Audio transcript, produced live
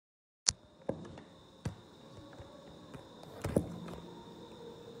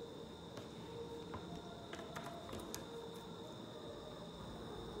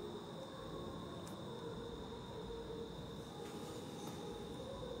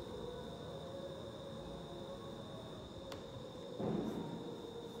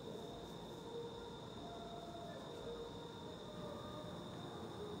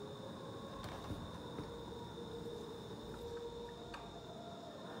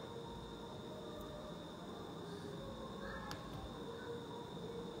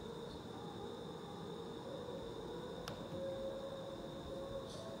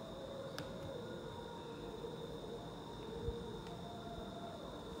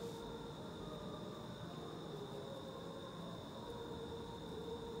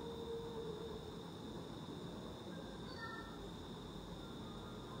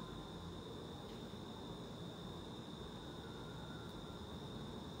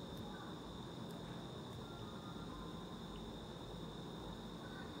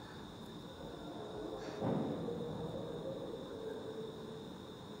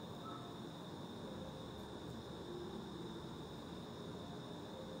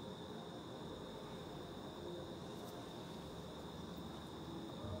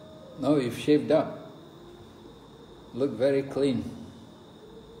No, you've shaved up. Look very clean.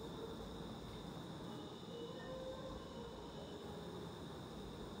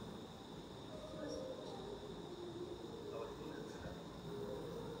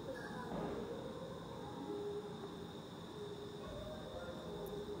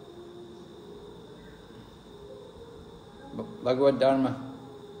 Bhagavad Dharma.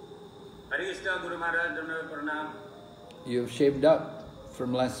 You've shaved up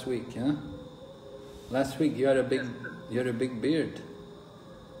from last week, huh? Last week you had a big beard.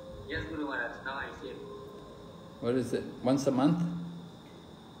 Yes, Guru Maharaj. Now I shave. What is it? Once a month?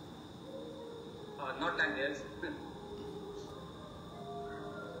 Not like this.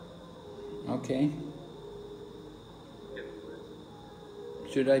 Okay.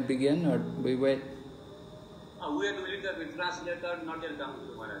 Should I begin or we wait? We are doing the translator, not yet come,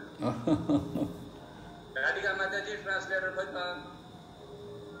 Guru Maharaj. Radhika Mataji, translator, but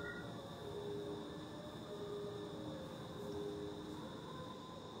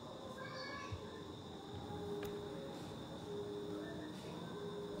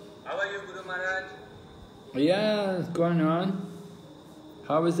how are you, Guru Maharaj? Yeah, it's going on.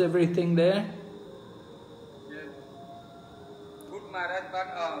 How is everything there? Yes. Good, Maharaj, but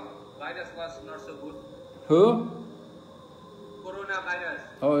virus was not so good. Who? Coronavirus.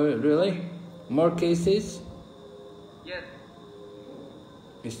 Oh, really? More cases? Yes.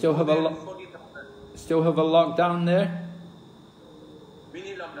 You still have a lockdown there?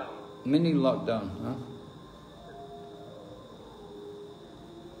 Mini lockdown. Mini lockdown, huh?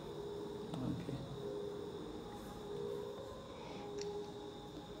 Okay.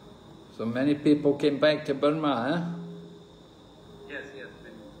 So many people came back to Burma, huh? Yes, yes.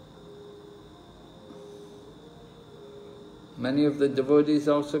 Many of the devotees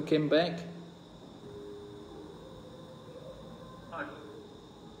also came back?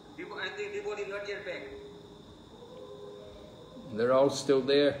 I think devotees not yet back. They're all still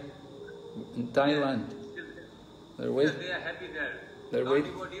there in Thailand. Still there. They're waiting. Yes, they are happy there. They're No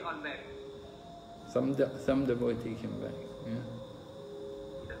waiting. devotee on back. Some devotee came back. Yeah.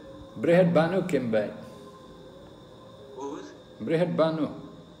 Yes. Brihad Banu came back. Who's? Brihad Banu.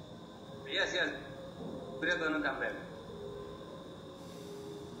 Yes, yes. Brihad Banu come back.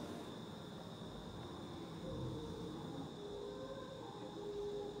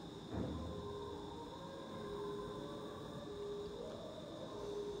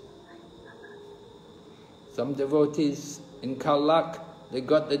 Some devotees in Kalak, they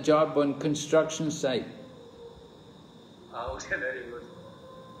got the job on construction site. Oh, okay, very good.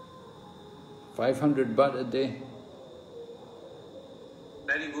 500 baht a day.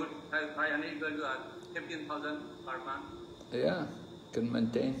 Very good. 500 equal to 15,000 per month. Yeah, can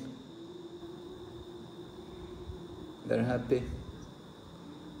maintain. They're happy.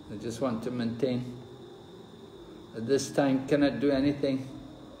 They just want to maintain. At this time, cannot do anything.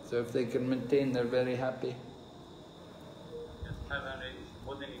 So if they can maintain, they're very happy. Yes, 500 is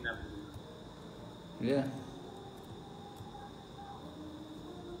more than enough. Yeah.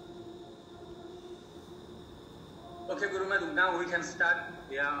 Okay, Guru Maharaj, now we can start.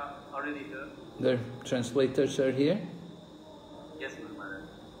 We are already here. Their translators are here? Yes, Guru Maharaj.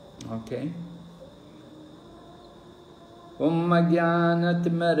 Okay. Om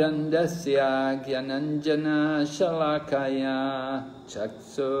Jnanatimirandasya Jnananjana Shalakaya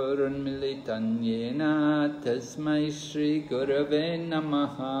Chaksurunmilitan Yena Tasmai Shri Gurave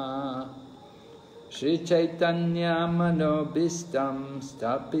Namaha Shri Chaitanya Manobhistam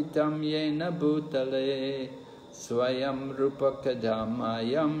Stapitam Yena Bhutale Swayam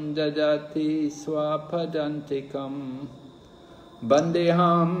Rupakadamayam Dadati Swapadantikam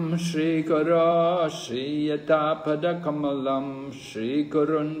Bandeham Shri Guru Shri Yatapada Kamalam Shri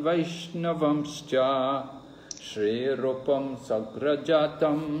Gurun Vaishnavamscha Shri Rupam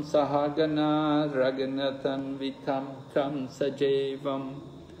Sagrajatam Sahagana Raghunathan Vitam Tam Sajevam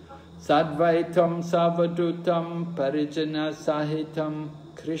Sadvaitam Savadutam Parijana Sahitam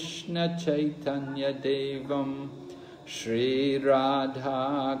Krishna Chaitanya Devam Shri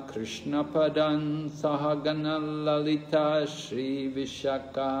Radha Krishna Padan Sahagana Lalita Shri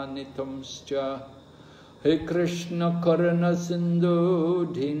Vishaka Nitumscha He Krishna Karana Sindhu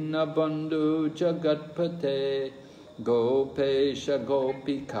Dina Bandhu Jagatpate Gopesha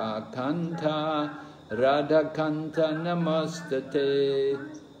Gopika Kanta Radha Kanta Namastate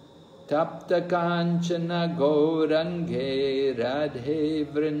Tapta Kanchana Gaurange Radhe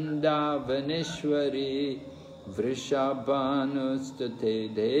Vrindavaneshwari Vrishabhanustate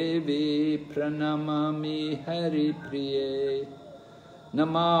Devi Pranamami Hari Priye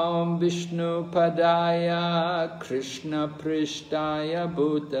Namo Vishnu Padaya Krishna Prishtaya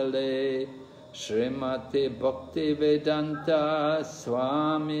Bhutale Srimati Bhakti Vedanta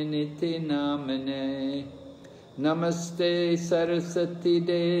Swami Niti Namane Namaste Saraswati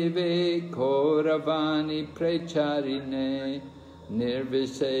Devi Kauravani Precharine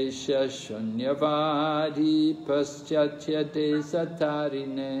Nirvishesha Shunyavadi Paschatya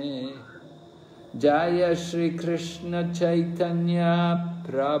Desatarine Jaya Shri Krishna Chaitanya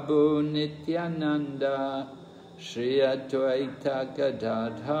Prabhu Nityananda Shri Advaita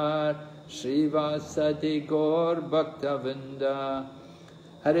Gadadhar Shri Vasadi Gaur Bhaktavinda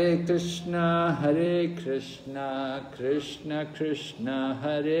Hare Krishna Krishna Krishna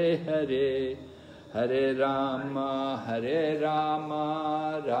Hare Hare Hare Rama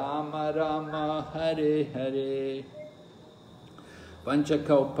Rama Rama Hare Hare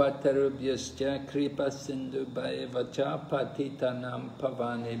Vanchakalpatarubhyascha kripa sindhubhayavacha patitanam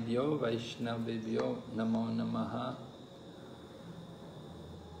pavanebhyo vaishnavibhyo namo namaha.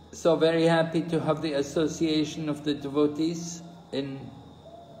 So very happy to have the association of the devotees in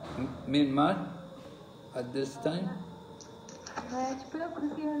Myanmar at this time. Maharaj, पुरा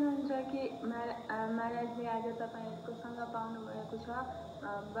खुसी हुनुहुन्छ कि महाराजले आज तपाईहरुको सँग पाउनु भएको छ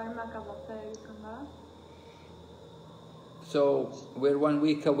बर्माका भक्तहरुसँग. So we're 1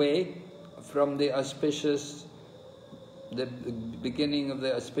 week away from the beginning of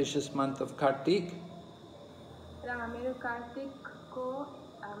the auspicious month of Kartik. र हामीहरु कार्तिकको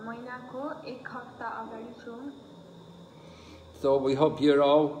महिनाको 1 हप्ता अगाडि छौं. So we hope you're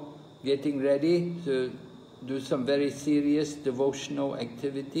all getting ready to do some very serious devotional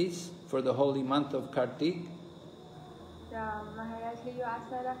activities for the holy month of Kartik. र महाराजले यो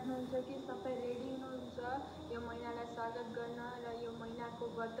आशा राख्नुहुन्छ कि सबै ready हुनुहुन्छ यो महिनालाई स्वागत गर्न र यो महिनाको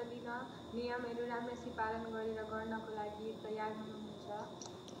व्रत लिन नियमहरू राम्ररी पालन गरेर गर्नको लागि तयार हुनुहुन्छ.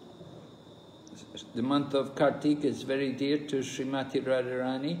 The month of Kartik is very dear to Srimati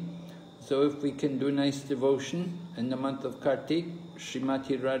Radharani. So if we can do nice devotion in the month of Kartik,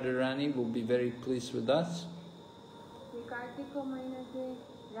 Srimati Radharani will be very pleased with us. यो कार्तिकको महिना चाहिँ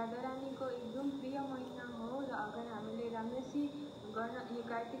राधारानीको एकदम प्रिय महिना हो र अगर हामीले राम्ररी गर्न यो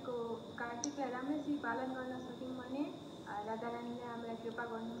कार्तिकलाई राम्ररी पालन गर्न सक्यौं भने राधारानीले हामीलाई कृपा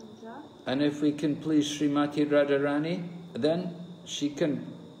गर्नुहुन्छ. And if we can please Srimati Radharani, then she can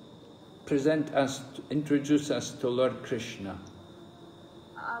introduce us to Lord Krishna.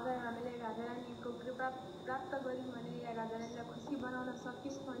 अगर हामीले राधारानीको कृपा प्राप्त गर्यौं भने या राधारानीलाई खुसी बनाउन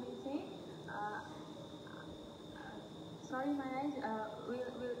सक्यौं भने चाहिँ sorry Maharaj,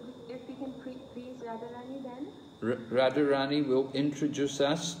 if we can please Radharani, then Radharani will introduce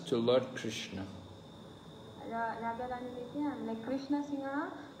us to Lord Krishna. Radharani चाहिँ हामीलाई कृष्णसँग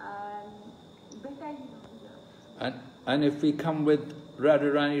भेटाइदिनुहुन्छ. And if we come with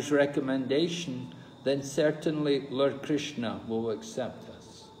Radharani's recommendation, then certainly Lord Krishna will accept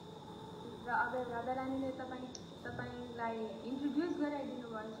us. र अगर राधारानीले तपाईलाई इन्ट्रोड्युस गराइदिनु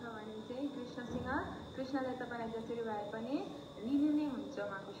भन्छ भने चाहिँ कृष्णले तपाईलाई जसरी भए पनि लिनु नै हुन्छ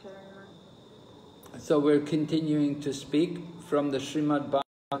उहाँको शरणमा. So we're continuing to speak from the Srimad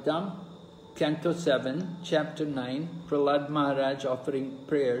Bhagavatam, Canto 7, Chapter 9, Prahlad Maharaj offering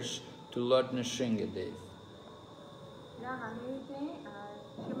prayers to Lord Narasimhadev. र हामी चाहिँ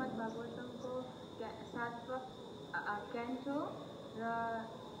श्रीमद् भागवतमको 7वां क्यान्टो र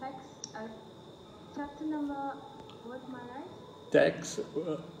text chapter number what Maharaj? Text,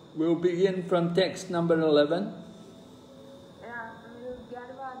 we'll begin from text number 11.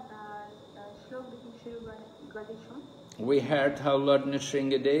 We heard how Lord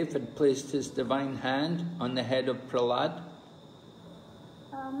Narasimhadev had placed his divine hand on the head of Prahlad.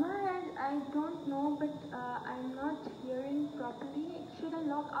 Maharaj, I don't know, but I'm not hearing properly. Should I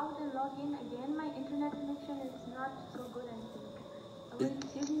log out and log in again? My internet connection is not so good, I think. Will you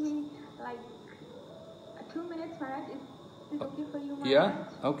give me like 2 minutes, Maharaj? Is it okay for you, Maharaj? Yeah,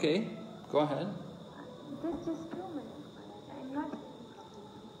 okay. Go ahead. Just 2 minutes, Maharaj. I'm not...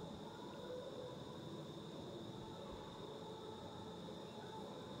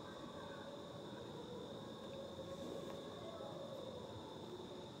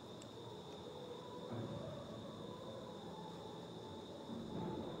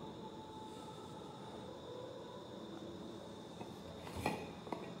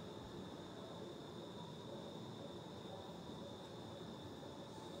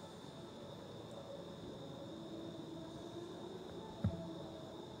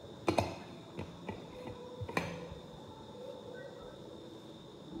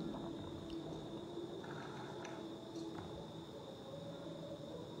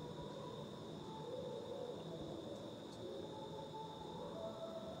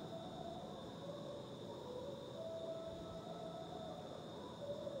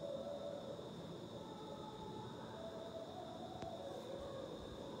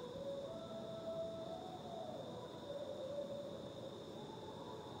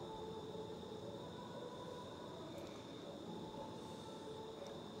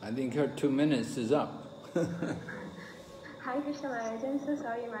 I think her 2 minutes is up. Hare Krishna Maharaj, I'm so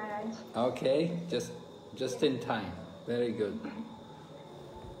sorry Maharaj. Okay, just in time. Very good.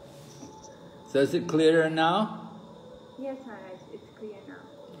 So is it clearer now? Yes Maharaj, it's clear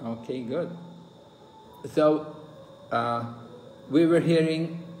now. Okay, good. So we were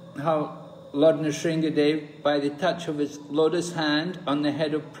hearing how Lord Narasimhadev, by the touch of his lotus hand on the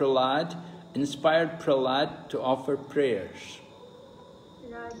head of Prahlad, inspired Prahlad to offer prayers.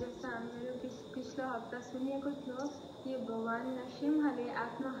 भगवान नरसिंहले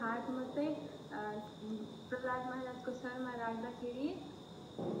आफ्नो हात मात्रै प्रहलाद महाराजको शरमा राख्दाखेरि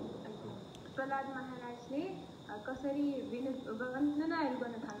प्रहलाद महाराजले कसरी वन्दनाहरू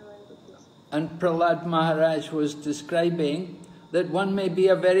गर्न थाल्नुभएको थियो. And Prahlad Maharaj was describing that one may be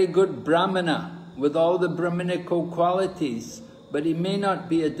a very good Brahmana with all the Brahminical qualities, but he may not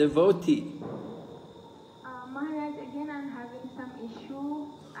be a devotee. Maharaj, again I'm having some issue.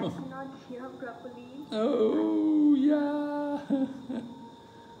 I cannot hear properly. Oh, yeah.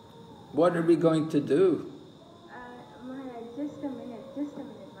 What are we going to do? Maharaj, just a minute, Maharaj.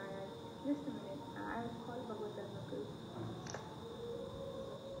 Just a minute. I'll call Bhagavad Gita.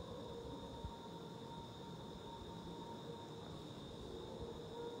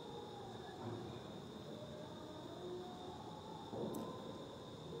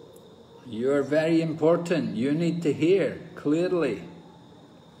 You are very important. You need to hear clearly.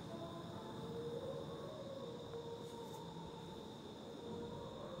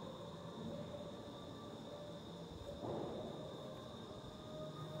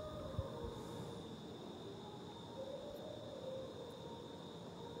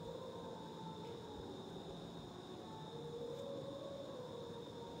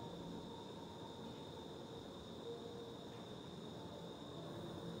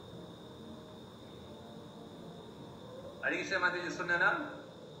 हरे कृष्ण माता जी सुनना ना.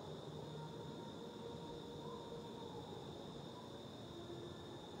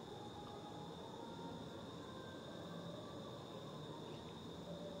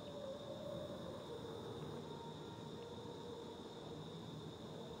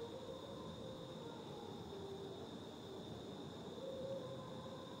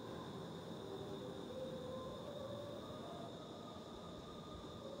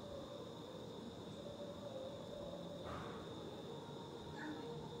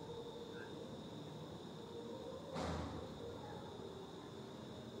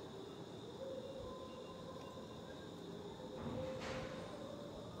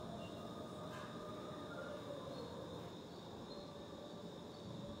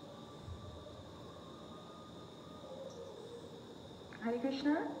 Hare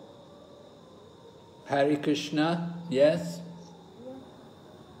Krishna? Hare Krishna, yes?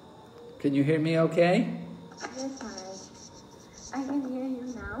 Can you hear me okay? Yes, Maharaj. I can hear you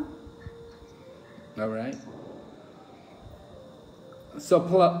now. All right. So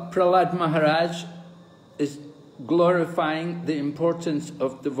Prahlad Maharaj is glorifying the importance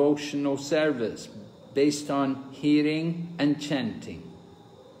of devotional service based on hearing and chanting.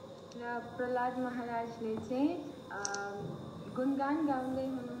 Prahlad Maharajले चाहिँ गुणगान गाउँदै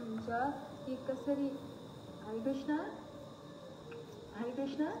हुनुहुन्छ कि कसरी. Hare Krishna? Hare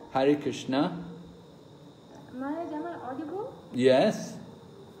Krishna? Hare Krishna. Maharaj, am I audible? Yes.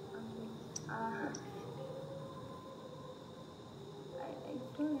 Okay. I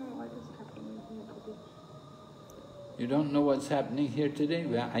don't know what is happening here today. You don't know what's happening here today?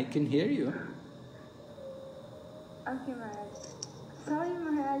 Well, I can hear you. Okay, Maharaj. Sorry,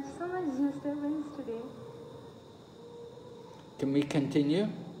 Maharaj. So much disturbance today. Can we continue?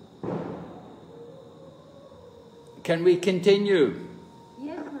 Can we continue?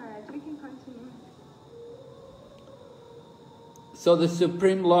 Yes, Maharaj, we can continue. So the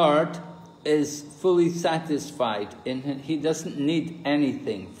Supreme Lord is fully satisfied in him. He doesn't need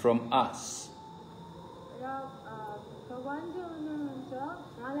anything from us.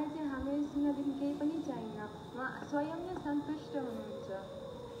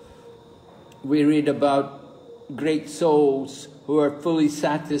 We read about great souls who are fully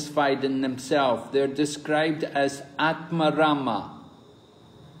satisfied in themselves. They're described as Atma Rama.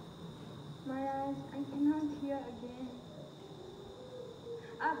 Maharaj, I cannot hear again.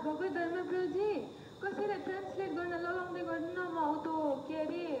 Bhagavad Dharmaprabhuji, कसैले translate गर्न लगाउँदै गर्नु न, म auto के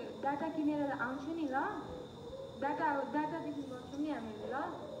अरे data किनेर आउँछु नि ल. डाटादेखि गर्छु नि हामीले ल.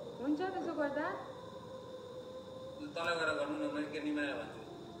 हुन्छ त्यसो गर्दा? तल गएर गर्नु न, मैले के निमाया भन्छु.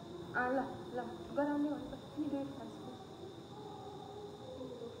 ल गराउने भनेपछि नि do it fast.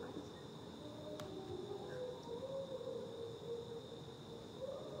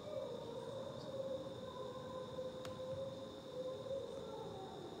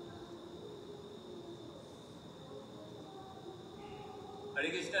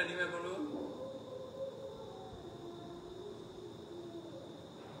 Krishna Nima Padu.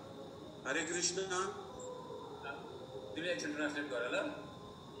 Hare Krishna. Did you translate Gorala?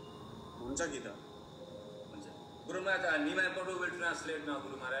 Huncha Gita. Guru Maharaj, Nimai Padu will translate now,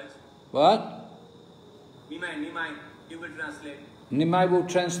 Guru Maharaj. What? Nimai, you will translate. Nimai will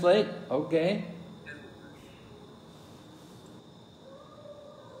translate? Okay.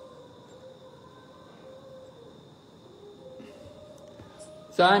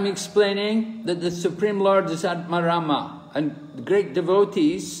 So I'm explaining that the Supreme Lord is Atmarama, and the great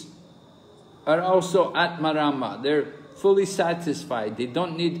devotees are also Atmarama. They're fully satisfied. They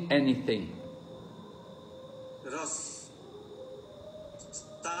don't need anything.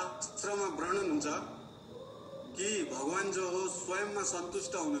 कि भगवान जो हो स्वयंमा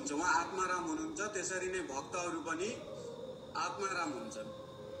सन्तुष्ट हुनुहुन्छ उहाँ आत्माराम हुनुहुन्छ त्यसरी नै भक्तहरू पनि आत्माराम हुन्छन्.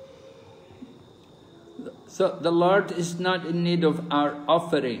 So the Lord is not in need of our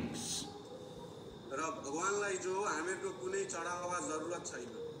offerings. र भगवानलाई जो हामीहरुको कुनै चढावा जरुरत छैन.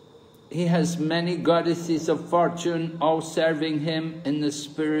 He has many goddesses of fortune all serving him in the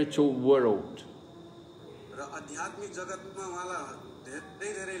spiritual world. र आध्यात्मिक जगतमा उहाँलाई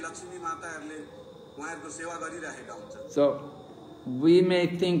धेरै धेरै Lakshmi माताहरूले So we may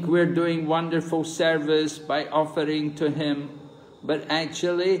think we're doing wonderful service by offering to him, but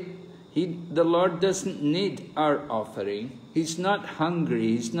actually the Lord doesn't need our offering. He's not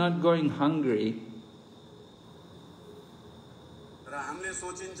hungry. He's not going hungry.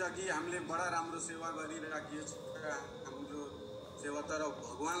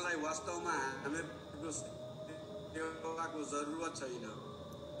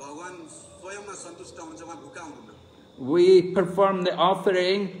 We perform the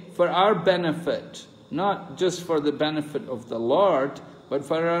offering for our benefit, not just for the benefit of the Lord, but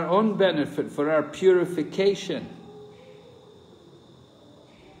for our own benefit, for our purification.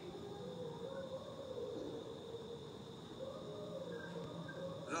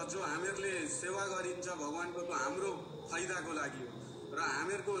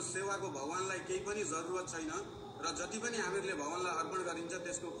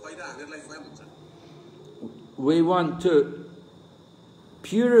 We want to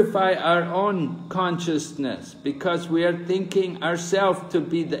purify our own consciousness because we are thinking ourselves to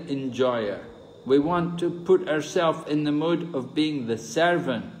be the enjoyer. We want to put ourselves in the mood of being the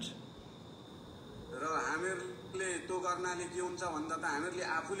servant.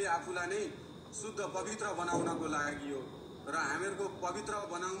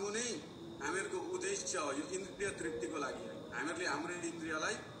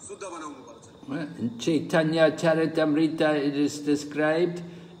 In Chaitanya Charitamrita it is described,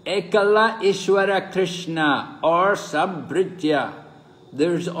 Ekala Ishwara Krishna or Sambhritya.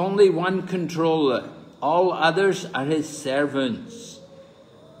 There's only one controller. All others are his servants.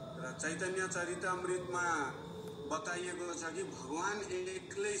 Chaitanya Charitamrita बताइएको छ कि भगवान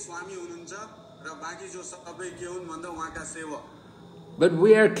एक्लै स्वामी हुनुहुन्छ र बाँकी जो सबै के हुन् भन्दा उहाँका सेवक. But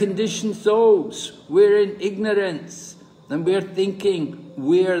we are conditioned souls. We're in ignorance. And we're thinking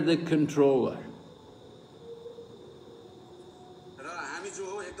we're the controller. र हामी जो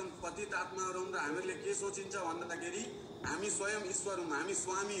हो एकदम पतित आत्माहरु हुन् र हामीले के सोचिन्छ भन्दाखेरि हामी स्वयं ईश्वर हौं, हामी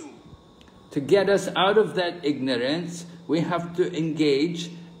स्वामी हौं. To get us out of that ignorance, we have to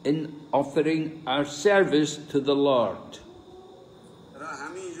engage in offering our service to the Lord. र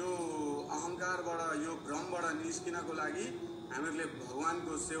हामी यो अहंकारबाट यो भ्रमबाट निस्किनको लागि हामीले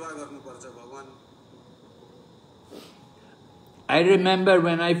भगवानको सेवा गर्नुपर्छ. भगवान I remember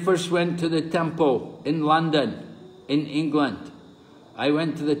when I first went to the temple in London, in England. I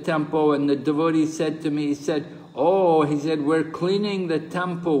went to the temple and the devotee said to me, he said, "Oh," he said, "we're cleaning the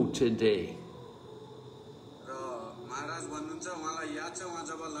temple today."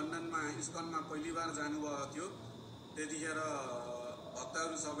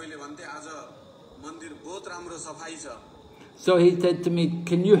 So he said to me,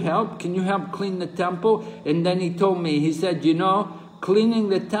 "Can you help? Can you help clean the temple?" And then he told me, he said, "You know, cleaning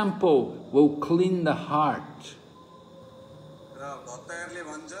the temple will clean the heart."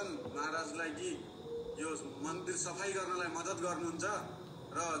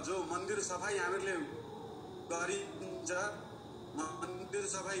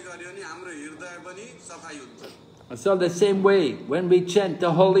 So the same way, when we chant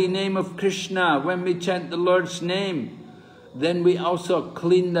the holy name of Krishna, when we chant the Lord's name, then we also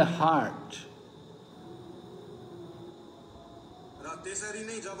clean the heart.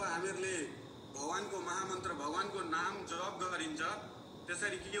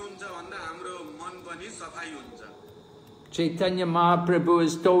 Chaitanya Mahaprabhu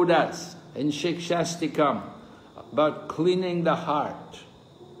has told us in Shikshastikam about cleaning the heart.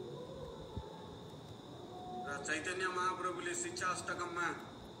 चैतन्य महाप्रभुले शिक्षा अष्टकममा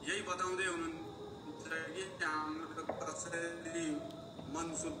यही बताउँदै हुनुहुन्छ कि हाम्रो कसरी मन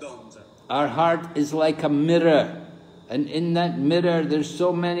शुद्ध हुन्छ. Our heart is like a mirror, and in that mirror there's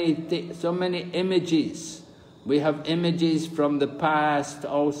so many images. We have images from the past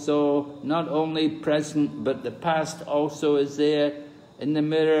also, not only present, but the past also is there in the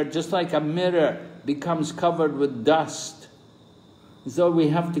mirror, just like a mirror becomes covered with dust. So we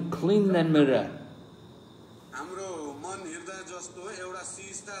have to clean the mirror. हाम्रो मन हृदय जस्तो एउटा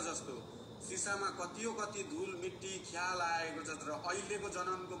सिसा जस्तो सिसामा कतियो कति धुल मिट्टी ख्याल आएको छ र अहिलेको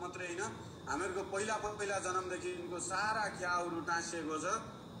जन्मको मात्रै हैन हामीहरुको पहिला जन्मदेखिको सारा ख्यालहरु टाँसिएको छ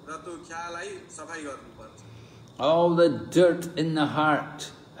र त्यो ख्याललाई सफाई गर्नुपर्छ. All the dirt in the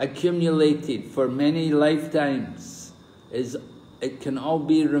heart accumulated for many lifetimes it can all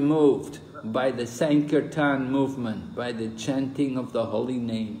be removed by the Sankirtan movement, by the chanting of the holy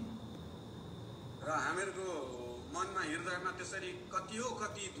name. र हामीहरुको मनमा हृदयमा त्यसरी कतियो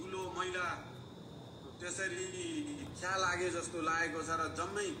कति धुलो मैला त्यसरी ख्याल लागे जस्तो लागेको छ र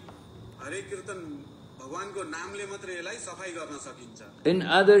जम्मै हरे कीर्तन भगवानको नामले मात्रै यसलाई सफाई गर्न सकिन्छ. In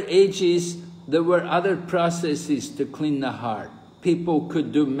other ages there were other processes to clean the heart. People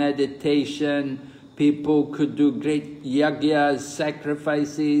could do meditation, people could do great yagyas,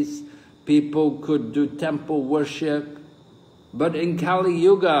 sacrifices, people could do temple worship. But in Kali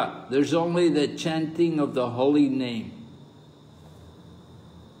Yuga, there's only the chanting of the holy name.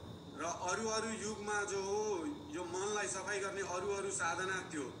 र अरु युगमा जो हो यो मनलाई सफाई गर्ने अरु साधना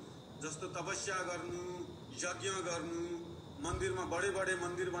थियो जस्तो तपस्या गर्नु, यज्ञ गर्नु, मन्दिरमा बडे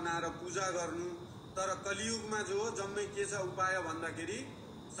मन्दिर बनाएर पूजा गर्नु. तर कलियुगमा जो हो जम्मै के छ उपाय भन्दाखेरि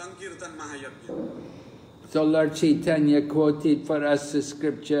संकीर्तन महायज्ञ. So Lord Chaitanya quoted for us the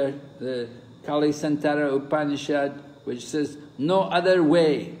scripture, the Kali Santara Upanishad, which says, no other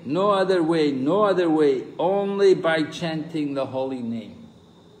way, no other way, no other way, only by chanting the holy name.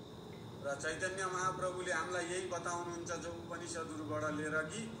 र चैतन्य महाप्रभुले हामीलाई यही बताउनुहुन्छ जो उपनिषदहरुबाट लिएर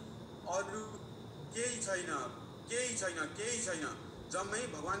कि अरु केही छैन जम्मै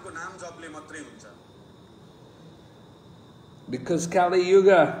भगवानको नाम जपले मात्रै हुन्छ. Because Kali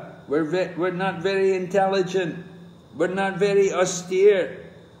Yuga, we're not very intelligent, we're not very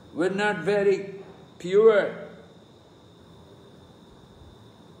austere, we're not very pure.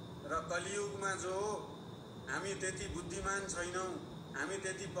 र कलियुगमा जो हामी त्यति बुद्धिमान छैनौं, हामी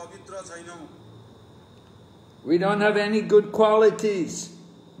त्यति पवित्र छैनौं. We don't have any good qualities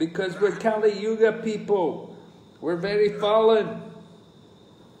because we're Kali Yuga people. We're very fallen.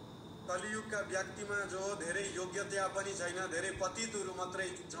 कलियुगका व्यक्तिमा जो धेरै योग्यता पनि छैन, धेरै पतितहरु मात्रै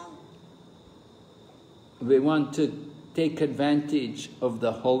छौं. We want to take advantage of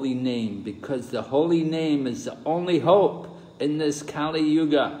the holy name because the holy name is the only hope in this Kali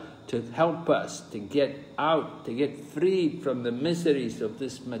Yuga to help us to get out, to get free from the miseries of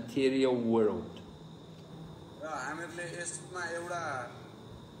this material world. र हामीहरुले यसमा एउटा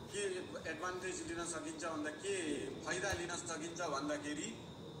के advantage लिन सकिन्छ भन्दा के फाइदा लिन सकिन्छ भन्दाखेरि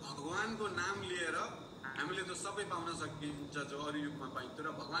भगवानको नाम लिएर हामीले त सबै पाउन सकिन्छ जो अरु युगमा पाइन्छ र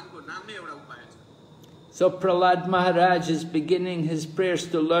भगवानको नाम नै एउटा उपाय छ. So Prahlad Maharaj is beginning his prayers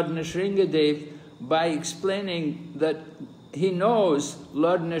to Lord Narasimhadev by explaining that he knows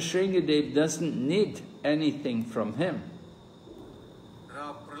Lord Narasimhadev doesn't need anything from him. र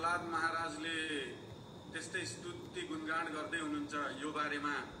प्रहलाद महाराजले त्यस्तै स्तुति गुणगान गर्दै हुनुहुन्छ यो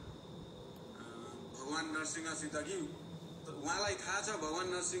बारेमा भगवान नरसिंहसित कि उहाँलाई थाहा छ भगवान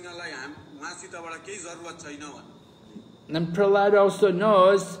नरसिंहलाई उहाँसितबाट केही जरुरत छैन भन्ने. And Prahlad also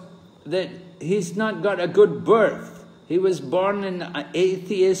knows that he's not got a good birth. He was born in an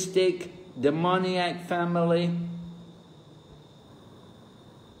atheistic, demoniac family.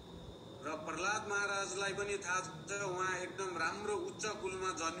 र प्रहलाद महाराजलाई पनि थाहा छ उहाँ एकदम राम्रो उच्च कुलमा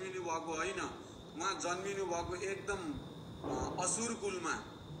जन्मिनु भएको हैन, उहाँ जन्मिनु भएको एकदम असुर कुलमा.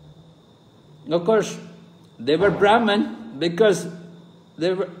 Of course, they were Brahmin because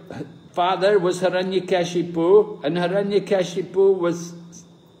their father was Hiranyakashipu, and Hiranyakashipu was,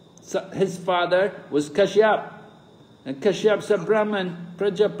 his father was Kashyap, and Kashyap's a Brahmin,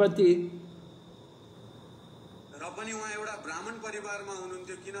 Prajapati. र पनि उहाँ एउटा ब्राह्मण परिवारमा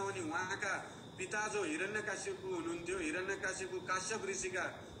हुनुहुन्थ्यो किनभने उहाँका पिता जो हिरण्यकश्यपु हुनुहुन्थ्यो, हिरण्यकश्यपु काश्यप ऋषिका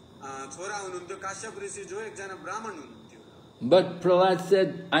छोरा हुनुहुन्थ्यो, काश्यप ऋषि जो एकजना ब्राह्मण हुनुहुन्थ्यो. But Prahlad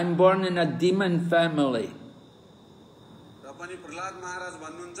said, I'm born in a demon family. र पनि प्रहलाद महाराज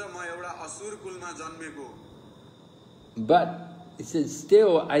भन्नुहुन्छ म एउटा असुर कुलमा जन्मेको. But he said,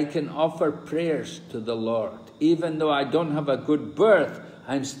 still I can offer prayers to the Lord. Even though I don't have a good birth,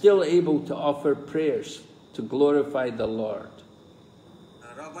 I'm still able to offer prayers to glorify the Lord.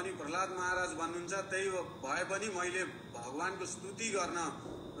 र पनि प्रहलाद महाराज भन्नुहुन्छ त्यही भए पनि मैले भगवानको स्तुति गर्न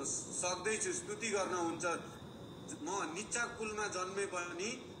सक्दैछु स्तुति गर्न हुन्छ म नीचा कुलमा जन्मे पनि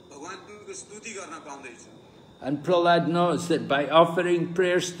भगवानको स्तुति गर्न पाउँदैछु. And Prahlad knows that by offering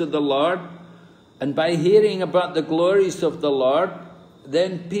prayers to the Lord and by hearing about the glories of the Lord,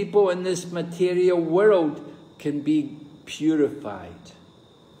 then people in this material world can be purified.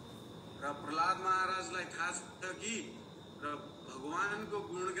 र प्रहलाद महाराजलाई थाहा छ कि र भगवानको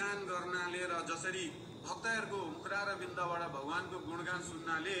गुणगान गर्नाले र जसरी भक्तहरूको मुखरा र बिन्दबाट भगवानको गुणगान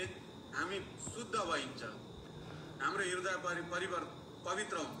सुन्नाले हामी शुद्ध भइन्छ, हाम्रो हृदय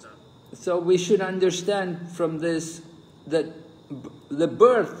पवित्र हुन्छ. So we should understand from this that the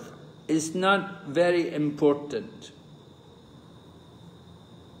birth is not very important.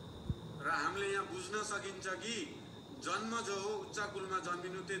 र हामीले यहाँ बुझ्न सकिन्छ कि जन्म जो हो उच्च कुलमा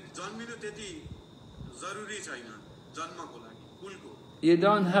जन्मिनु त्यति जरुरी छैन जन्मको लागि कुलको. You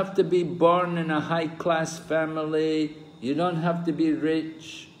don't have to be born in a high-class family. You don't have to be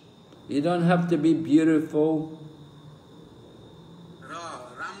rich. You don't have to be beautiful. र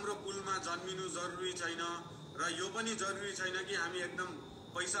राम्रो कुलमा जन्मिनु जरुरी छैन र यो पनि जरुरी छैन कि हामी एकदम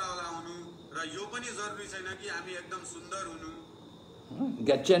पैसावाला हुनु र यो पनि जरुरी छैन कि हामी एकदम सुन्दर हुनु.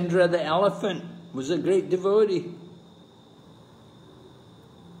 Gajendra the elephant was a great devotee.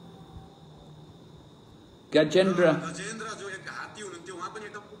 Gajendra.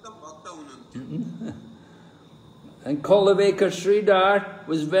 And Kolaveka Sridhar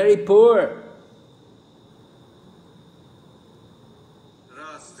was very poor.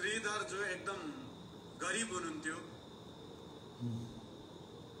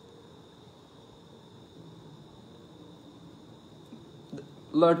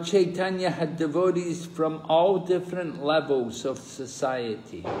 Lord Chaitanya had devotees from all different levels of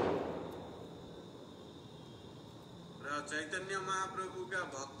society. Chaitanya Mahaprabhu का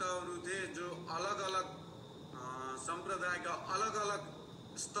भक्तहरू थे जो अलग-अलग संप्रदाय का अलग-अलग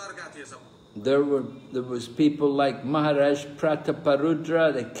स्तर का थे सब. There was people like Maharaj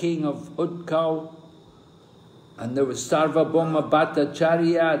Prataparudra, the king of Utkal, and there was Sarvabhauma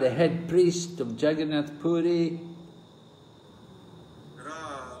Bhattacharya, the head priest of Jagannath Puri. र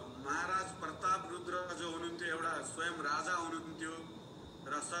महाराज प्रतापरुद्र जो हुनुहुन्थ्यो एउटा स्वयं राजा हुनुहुन्थ्यो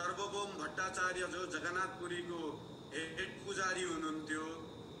र सर्वभौम भट्टाचार्य जो जगन्नाथ पुरी को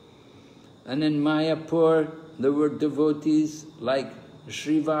And in Mayapur, there were devotees like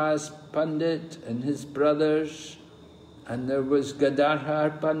Srivas Pandit and his brothers, and there was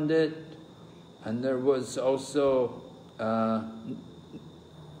Gadadhar Pandit, and there was also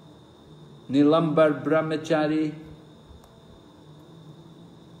Nilambar Brahmachari.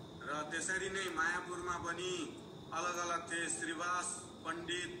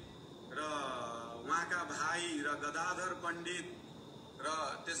 Gadadhar पंडित र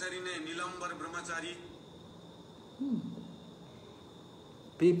त्यसरी नै नीलम्बर ब्रह्मचारी.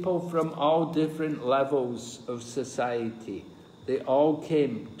 People from all different levels of society, they all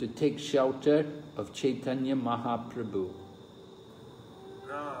came to take shelter of Chaitanya Mahaprabhu.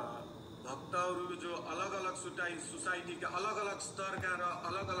 र भक्तहरू जो अलग-अलग society का अलग-अलग स्तरका र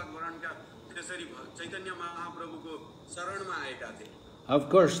अलग-अलग वर्णका त्यसरी चैतन्य महाप्रभुको शरणमा आएका थिए. Of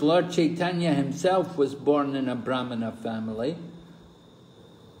course, Lord Chaitanya himself was born in a Brahmana family.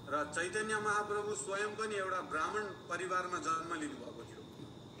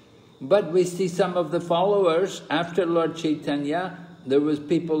 But we see some of the followers after Lord Chaitanya. There was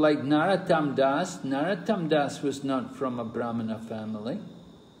people like Narottam Das. Narottam Das was not from a Brahmana family.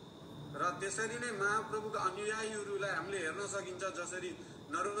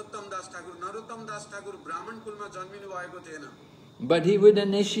 But he would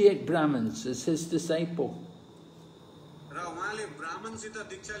initiate Brahmins as his disciple.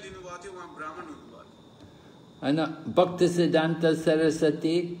 And Bhaktisiddhanta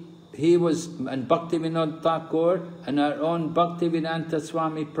Saraswati, he was, and Bhaktivinoda Thakur, and our own Bhaktivedanta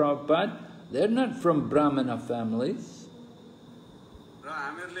Swami Prabhupada, they're not from Brahmana families.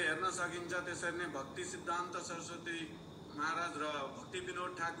 Maharaj र भक्ति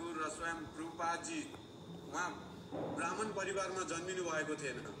विनोद ठाकुर र स्वयं प्रभुपाद जी वहाँ ब्राह्मण परिवारमा जन्मिनु भएको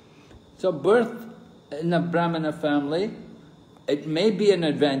थिएन. So birth in a Brahmana family, it may be an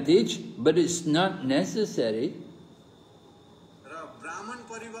advantage, but it's not necessary. र ब्राह्मण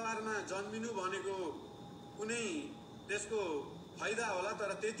परिवारमा जन्मिनु भनेको कुनै त्यसको फाइदा होला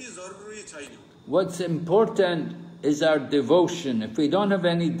तर त्यति जरुरी छैन. What's important is our devotion. If we don't have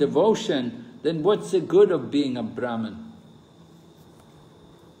any devotion, then what's the good of being a Brahmin?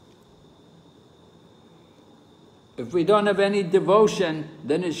 If we don't have any devotion,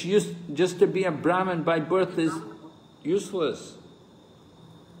 then it's just to be a Brahmin by birth is useless.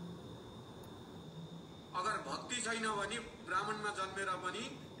 ब्राह्मणमा जन्मेर पनि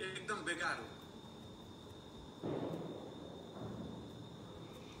एकदम बेकार हो।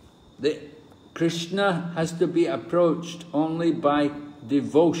 Krishna has to be approached only by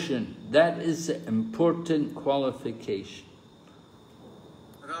devotion. That is the important qualification.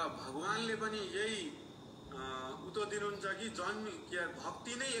 र भगवानले पनि यही उतो दिनुहुन्छ कि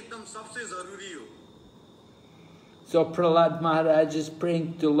भक्ति नै एकदम सबसे जरुरी हो। So Prahlad Maharaj is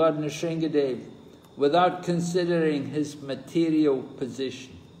praying to Lord Narasimhadev without considering his material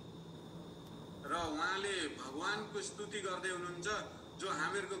position. र उहाँले भगवानको स्तुति गर्दै हुनुहुन्छ जो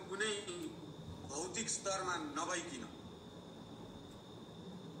हामीहरुको कुनै भौतिक स्तरमा नभइकिन।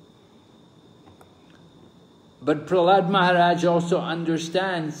 But Prahlad Maharaj also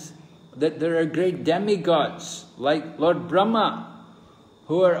understands that there are great demigods like Lord Brahma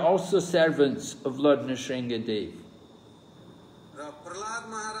who are also servants of Lord Narasimhadev. र प्रहलाद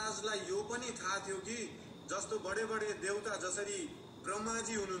महाराजलाई यो पनि थाहा थियो कि जस्तो बडे बडे देवता जसरी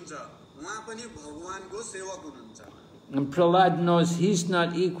ब्रह्माजी हुनुहुन्छ उहाँ पनि भगवानको सेवक हुनुहुन्छ। And Prahlad knows he's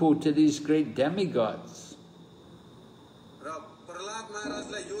not equal to these great demigods. र प्रहलाद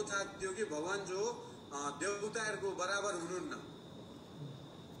महाराजलाई यो थाहा थियो कि भगवान जो देवताहरूको बराबर हुनुहुन्न।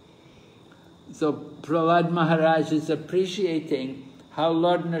 So Prahlad Maharaj is appreciating how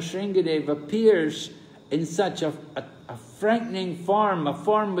Lord Narasimhadev appears in such a frightening form, a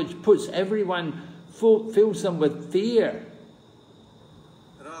form which puts everyone, fills them with fear.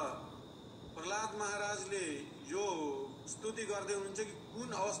 र प्रहलाद महाराजले यो स्तुति गर्दै हुनुहुन्छ कि कुन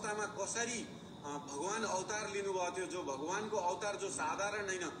अवस्थामा कसरी भगवान अवतार लिनुभएको थियो, जो भगवानको अवतार जो साधारण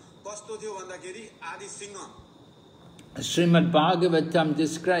हैन कस्तो थियो भन्दाखेरि आदि Singh. Srimad Bhagavatam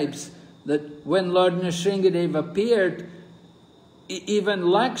describes that when Lord Narasimhadev appeared, even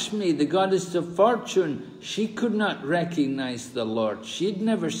Lakshmi, the goddess of fortune, she could not recognize the Lord. She'd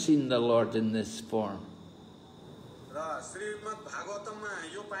never seen the Lord in this form. र श्रीमद् भागवतममा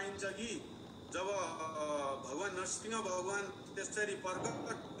यो पाइन्छ कि जब भगवान नरसिंह भगवान त्यसरी प्रकट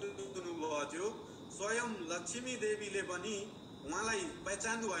हुनुभएको थियो, स्वयं लक्ष्मी देवीले पनि उहाँलाई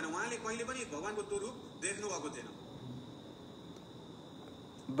पहचान्नु भएन, उहाँले कहिले पनि भगवानको त्यो रूप देख्नु भएको थिएन।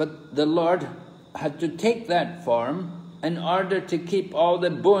 But the Lord had to take that form in order to keep all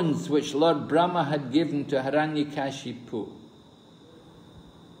the boons which Lord Brahma had given to Hiranyakashipu.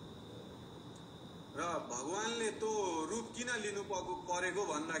 र भगवानले त्यो रूप किन लिनु परेको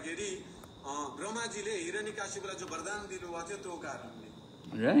भन्दाखेरि ब्रह्माजीले हिरण्यकशिपुलाई जो वरदान दिनुभएको थियो त्यो कारणले।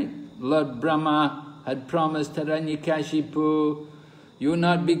 Right. Lord Brahma had promised Hiranyakashipu, you will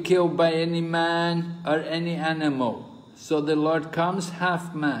not be killed by any man or any animal. So the Lord comes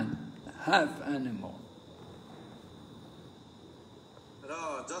half man, half animal.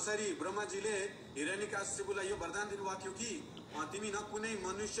 र जसरी ब्रह्माजीले हिरण्यकशिपुलाई यो वरदान दिनुभएको थियो कि तिमी न कुनै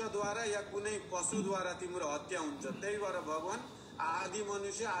मनुष्यद्वारा या कुनै पशुद्वारा तिम्रो हत्या हुन्छ, त्यही भएर भगवान आदि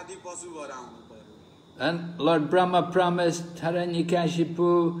मनुष्य आदि पशु भएर आउनु पर्यो। And Lord Brahma promised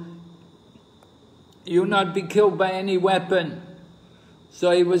Hiranyakashipu, you will not be killed by any weapon.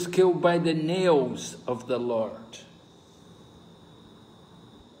 So he was killed by the nails of the Lord.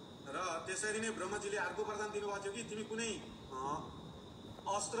 त्यसरी नै ब्रह्माजीले अर्को वरदान दिनुभएको थियो कि तिमी कुनै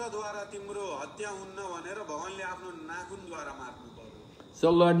अस्त्रद्वारा तिम्रो हत्या हुन्न भनेर भगवानले आफ्नो नाखुनद्वारा मार्नु पर्यो। So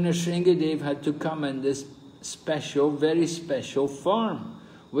Lord Narasimhadev had to come in this special, very special form,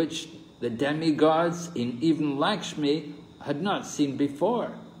 which the demigods, in even Lakshmi, had not seen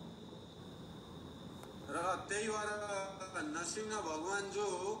before. र त्यही भएर नरसिंह भगवान जो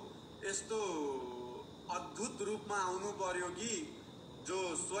यस्तो अद्भुत रूपमा आउनु पर्यो कि जो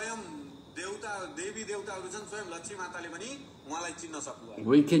स्वयं देवता देवी देवताहरू छन्, स्वयं लक्ष्मी माताले पनि उहाँलाई चिन्न सक्नुभयो।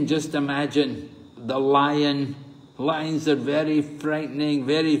 We can just imagine the lion. Lions are very frightening,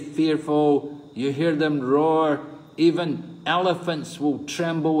 very fearful. You hear them roar. Even elephants will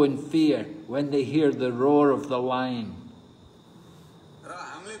tremble in fear when they hear the roar of the lion. र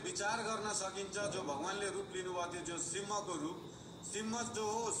हामीले विचार गर्न सकिन्छ जो भगवानले रूप लिनुभएको थियो, जो सिंहको रूप, सिंह जो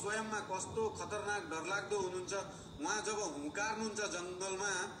हो स्वयंमा कस्तो खतरनाक डरलाग्दो हुनुहुन्छ, उहाँ जब हुँकार्नुहुन्छ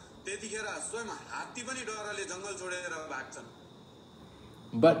जंगलमा त्यतिखेर स्वयं हात्ती पनि डरले जंगल छोडेर भाग्छन्।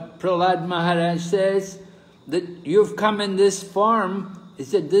 But Prahlad Maharaj says that you've come in this form. He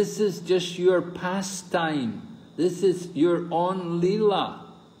said, this is just your pastime. This is your own lila.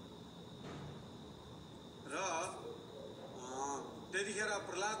 र त्यतिखेर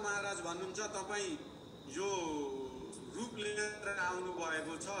प्रहलाद महाराज भन्नुहुन्छ तपाई यो रूप लिएर आउनु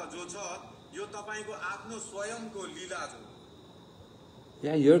भएको छ जो छ यो तपाईको आफ्नो स्वयंको लीला हो।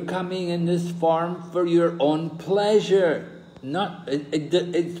 Yeah, you're coming in this form for your own pleasure. Not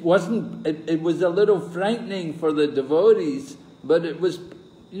it wasn't. It was a little frightening for the devotees, but it was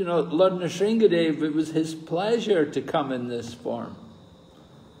you know, Lord Narasimhadev, it was his pleasure to come in this form.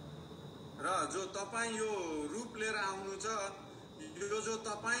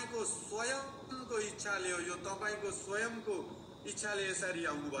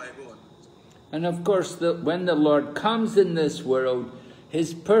 And of course, when the Lord comes in this world,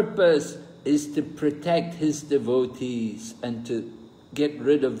 his purpose is to protect his devotees and to get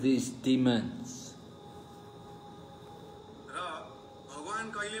rid of these demons.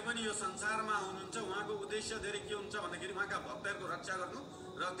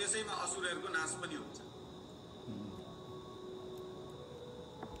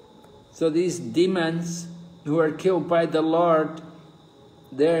 So these demons who are killed by the Lord,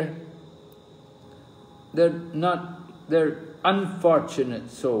 they're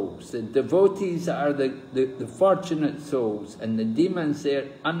unfortunate souls. The devotees are the fortunate souls, and the demons, they're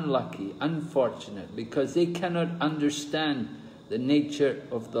unlucky, unfortunate, because they cannot understand the nature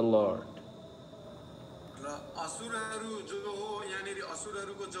of the Lord.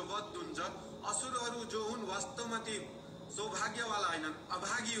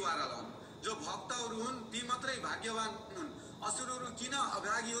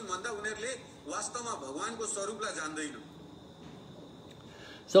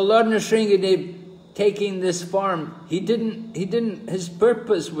 So Lord Narasimhadev, taking this form, his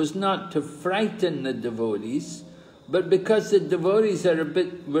purpose was not to frighten the devotees, but because the devotees are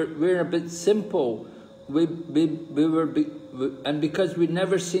we're a bit simple, and because we'd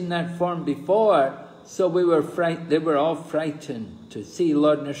never seen that form before, so we were they were all frightened to see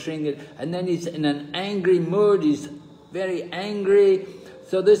Lord Narasimhadev, and then he's in an angry mood, he's very angry,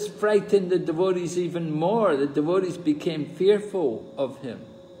 so this frightened the devotees even more. The devotees became fearful of him.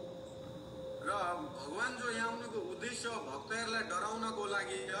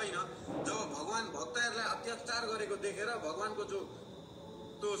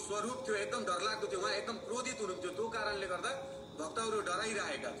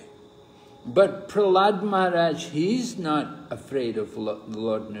 But Prahlad Maharaj, he's not afraid of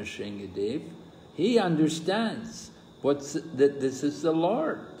Lord Narasimhadev. He understands that this is the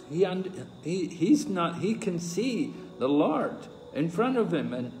Lord. He can see the Lord in front of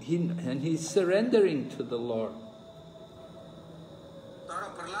him, and he's surrendering to the Lord.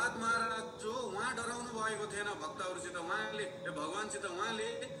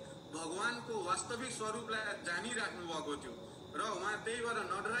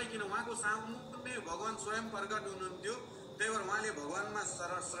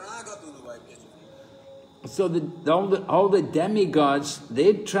 So all the demigods,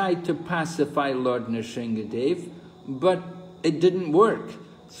 they tried to pacify Lord Narasimhadev, but it didn't work.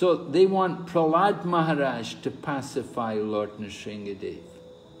 So they want Prahlad Maharaj to pacify Lord Narasimhadev.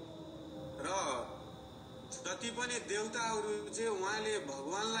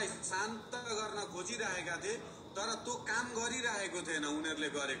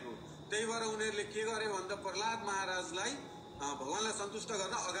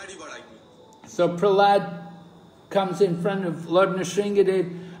 So Prahlad comes in front of Lord Narasimhadev,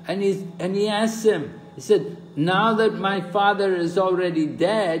 and he asks him, he said, now that my father is already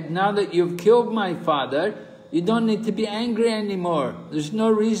dead, now that you've killed my father, you don't need to be angry anymore. There's no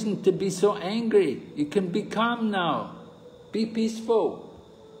reason to be so angry. You can be calm now. Be peaceful.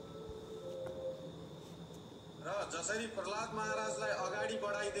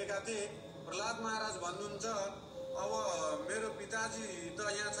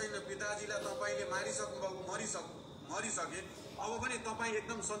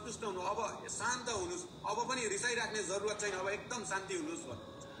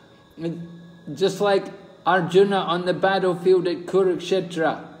 Just like Arjuna on the battlefield at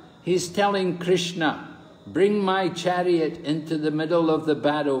Kurukshetra, he's telling Krishna, bring my chariot into the middle of the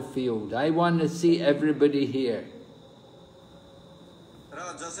battlefield. I want to see everybody here.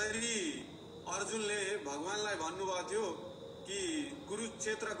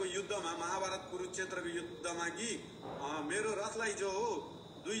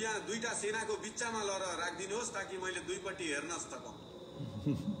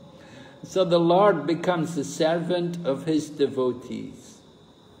 So the Lord becomes the servant of his devotees.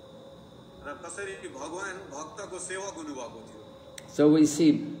 So we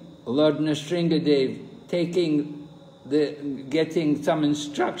see Lord Narasimhadev getting some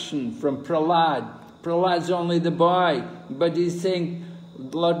instruction from Prahlad. Prahlad's only the boy, but he's saying,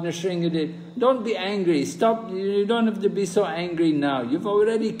 Lord Narasimhadev, don't be angry, stop, you don't have to be so angry now. You've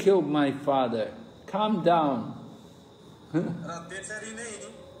already killed my father. Calm down.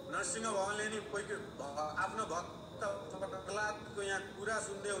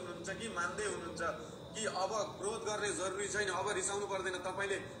 कि अब क्रोध गर्ने जरुरी छैन, अब रिसाउनु पर्दैन,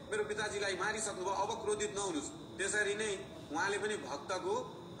 तपाईले मेरो पिताजीलाई मारिसक्नु भयो, अब क्रोधित नहुनुस्। त्यसरी नै उहाँले पनि भक्तको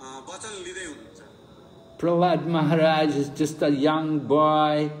वचन लिँदै हुनुहुन्छ। Prahlad Maharaj is just a young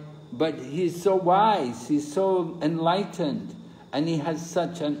boy, but he's so wise, he's so enlightened, and he has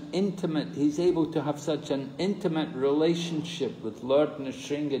such an intimate, he's able to have such an intimate relationship with Lord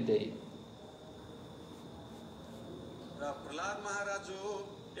Narasimhadev. Prahlad महाराज जो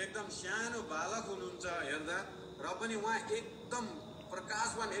एकदम सानो बालक हुनुहुन्छ हेर्दा, र पनि उहाँ एकदम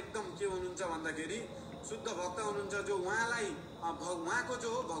प्रकाशवान, एकदम के हुनुहुन्छ भन्दाखेरि शुद्ध भक्त हुनुहुन्छ, जो उहाँलाई उहाँको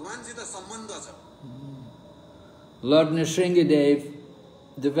जो भगवानसित सम्बन्ध छ। Lord Narasimhadev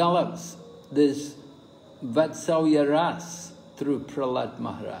develops this Vatsalya ras through Prahlad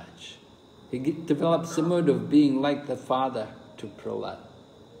Maharaj. He develops the mood of being like the father to Prahlad.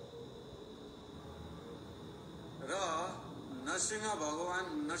 Narasimha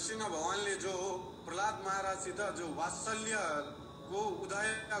भगवानले जो प्रहलाद महाराजसित जो वात्सल्यको उदय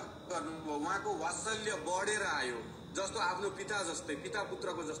गर्नुभयो, उहाँको वात्सल्य बढेर आयो, जस्तो आफ्नो पिता जस्तै, पिता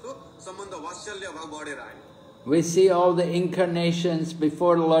पुत्रको जस्तो सम्बन्ध वात्सल्य भाव बढेर आयो। We see all the incarnations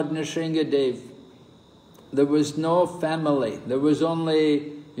before Lord Narasimhadev. There was no family. There was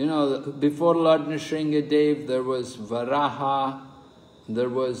only, before Lord Narasimhadev, there was Varaha, there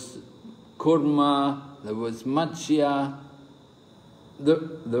was Kurma, there was Matsya, there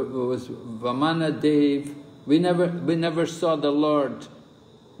was Vamanadev. We never saw the Lord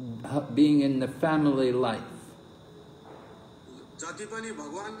being in the family life. जति पनि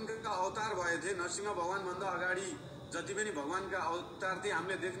भगवानका अवतार भए थे, नरसिंह भगवान भन्दा अगाडि जति पनि भगवानका अवतार थिए,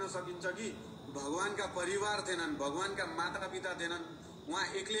 हामीले देख्न सकिन्छ कि भगवानका परिवार थिएनन्, भगवानका मातापिता थिएनन्, उहाँ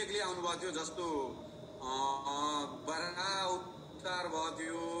एक्लै आउनुभएको थियो। जस्तो वराह अवतार भयो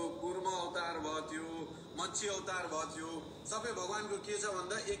थियो, कुर्म अवतार भयो थियो, मत्स्य अवतार भयो थियो, सबै भगवानको के छ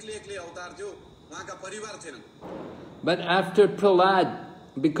भन्दा एक्लै अवतार थियो, उहाँका परिवार थिएनन्। But after Prahlad,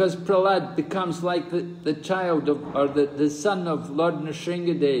 because Prahlad becomes like the child of, or the son of Lord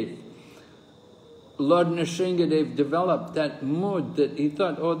Narasimhadev, Lord Narasimhadev developed that mood that he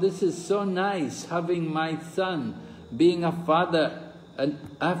thought, oh, this is so nice, having my son, being a father. And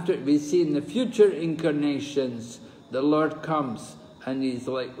after, we see in the future incarnations, the Lord comes and he's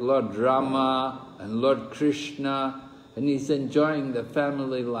like Lord Rama and Lord Krishna, and he's enjoying the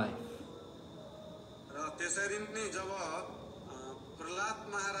family life.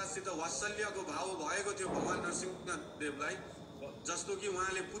 महाराजसित वात्सल्यको भाव भएको थियो भगवान नरसिंहदेवलाई, जस्तो कि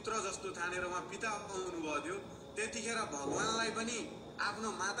उहाँले पुत्र जस्तो ठानेर उहाँ पिता हुनुभएको थियो, त्यतिखेर भगवानलाई पनि आफ्नो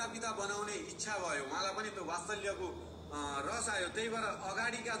मातापिता बनाउने इच्छा भयो, उहाँलाई पनि त्यो वात्सल्यको रस आयो। त्यही भएर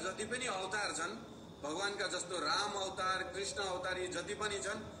अगाडिका जति पनि अवतार छन् भगवानका, जस्तो राम अवतार, कृष्ण अवतार, यी जति पनि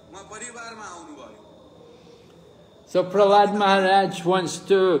छन्, उहाँ परिवारमा आउनुभयो। So Prahlad Maharaj wants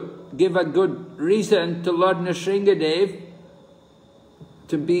to give a good reason to Lord Narasimhadev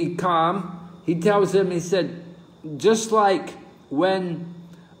to be calm. He tells him, he said, just like when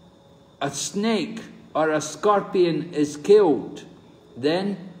a snake or a scorpion is killed,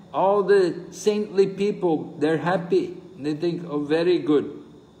 then all the saintly people, they're happy. They think, oh, very good.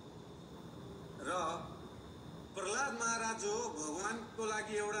 Prahlad महाराज हो भगवानको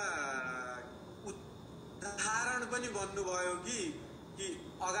लागि एउटा उदाहरण पनि बन्नुभयो कि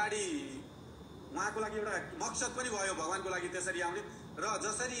अगाडि उहाँको लागि एउटा मकसद पनि भयो भगवानको लागि त्यसरी आउने। र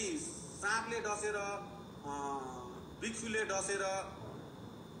जसरी साँपले डसेर बिच्छुले डसेर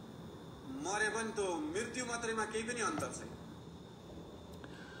मरे पनि त्यो मृत्यु मात्रैमा केही पनि अन्तर छैन।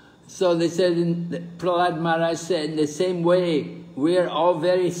 So they said, Prahlad Maharaj said, in the same way, we are all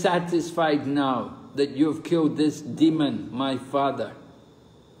very satisfied now that you've killed this demon, my father.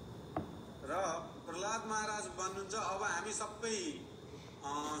 र प्रहलाद महाराज भन्नुहुन्छ, अब हामी सबै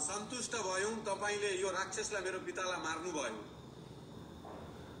सन्तुष्ट भयौं, तपाईले यो राक्षसलाई मेरो पितालाई मार्नु भयो।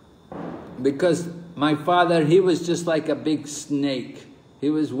 Because my father, he was just like a big snake. He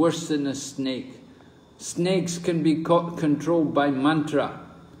was worse than a snake. Snakes can be controlled by mantra,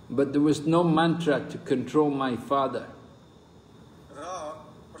 but there was no mantra to control my father.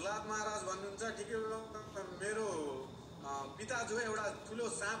 Prahlad महाराज भन्नुहुन्छ, ठिकै हो, मेरो पिता जो एउटा ठुलो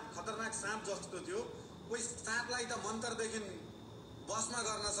साँप, खतरनाक साँप जस्तो थियो, कोही साँपलाई त मन्त्रदेखि बसमा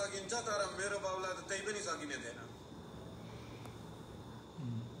गर्न सकिन्छ, तर मेरो बाबुलाई त त्यही पनि सकिने थिएन।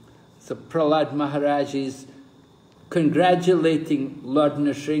 So Prahlad Maharaj is congratulating Lord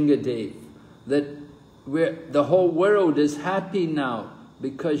Narasimhadev that the whole world is happy now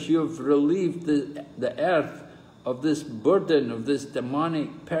because you've relieved the earth of this burden of this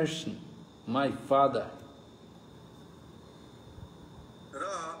demonic person, my father.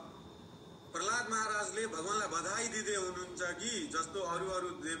 Prahlad महाराजले भगवानलाई बधाई दिँदै हुनुहुन्छ कि जस्तो अरु अरु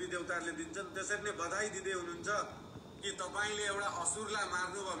देवी देवताहरूले दिन्छन् त्यसरी नै बधाई दिँदै हुनुहुन्छ कि तपाईले एउटा असुरलाई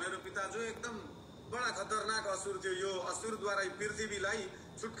मार्नुभयो मेरो पिता जो एकदम बडा खतरनाक असुर थियो यो असुरद्वारा पृथ्वीलाई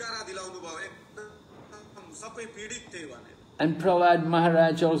छुटकारा दिलाउनु भयो एकदम सबै पीडित थिए भने. And Prahlad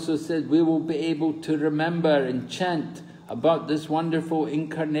Maharaj also said, we will be able to remember and chant about this wonderful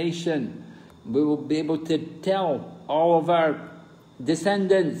incarnation. We will be able to tell all of our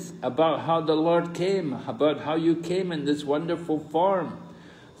descendants about how the Lord came, about how you came in this wonderful form.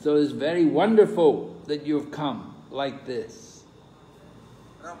 So it's very wonderful that you've come like this.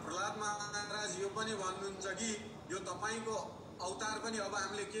 Prahlad Maharaj यो पनि भन्नुहुन्छ कि यो तपाईको अवतार पनि अब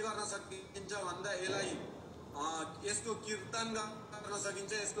हामीले के गर्न सकिन्छ भन्दा यसलाई यसको कीर्तन गर्न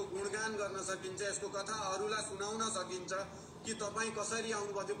सकिन्छ यसको गुणगान गर्न सकिन्छ यसको कथा अरूलाई सुनाउन सकिन्छ कि तपाई कसरी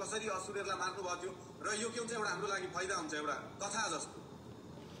आउनु भयो कसरी असुरहरूलाई मार्नु भयो र यो के हुन्छ एउटा हाम्रो लागि फाइदा हुन्छ एउटा कथा जस्तो.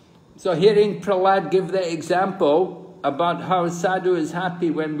 So hearing Prahlad give the example about how sadhu is happy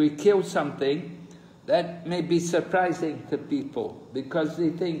when we kill something, that may be surprising to people because they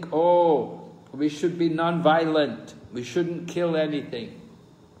think, oh, we should be non-violent, we shouldn't kill anything.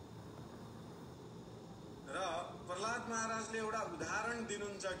 Prahlad Maharajले एउटा उदाहरण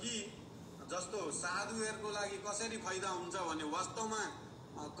दिनुहुन्छ कि जस्तो साधुहरुको लागि कसरी फाइदा हुन्छ भने वास्तवमा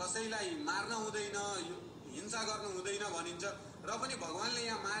कसैलाई मार्न हुँदैन हिंसा गर्न हुँदैन भनिन्छ र पनि भगवानले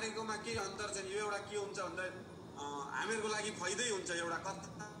यहाँ मारेकोमा के अन्तर छ यो एउटा के हुन्छ भन्दा हामीहरुको लागि फाइदै हुन्छ एउटा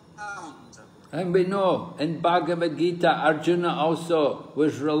कथा हुन्छ. And we know in Bhagavad Gita, Arjuna also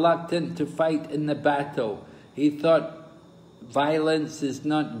was reluctant to fight in the battle. He thought violence is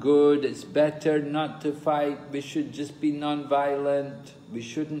not good, it's better not to fight, we should just be non-violent, we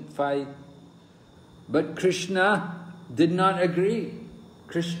shouldn't fight. But Krishna did not agree.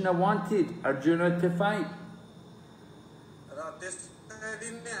 Krishna wanted Arjuna to fight.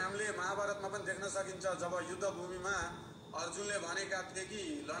 अर्जुनले भनेका थिए कि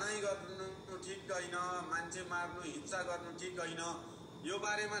लडाई गर्नु ठीक हैन मान्छे मार्नु हिंसा गर्नु ठीक हैन यो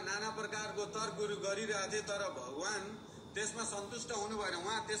बारेमा नाना प्रकारको तर्कहरु गरिरहेथे तर भगवान त्यसमा सन्तुष्ट हुनु भएन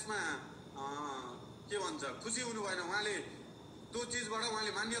उहाँ त्यसमा के भन्छ खुसी हुनु भएन उहाँले त्यो चीजबाट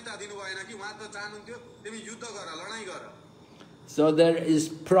उहाँले मान्यता दिनु भएन कि उहाँ त चाहनुहुन्थ्यो तिमी युद्ध गर लडाई गर. So there is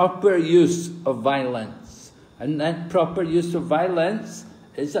proper use of violence, and that proper use of violence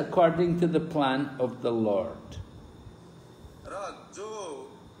is according to the plan of the Lord. जो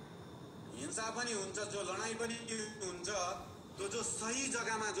हिंसा पनि हुन्छ जो लडाई पनि हुन्छ त्यो जो सही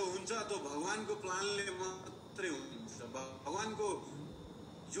जग्गामा जो हुन्छ त्यो भगवानको प्लानले मात्रै हुन्छ भगवानको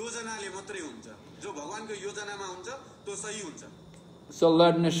योजनाले मात्रै हुन्छ जो भगवानको योजनामा हुन्छ त्यो सही हुन्छ. So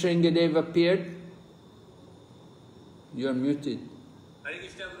Lord Narasimhadev appeared. You are muted. Hare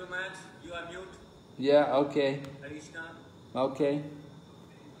Krishna Guru Maharaj, you are mute. Yeah, okay. Hare Krishna. Okay.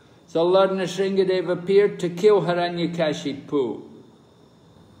 So Lord Narasimhadev appeared to kill Hiranyakashipu.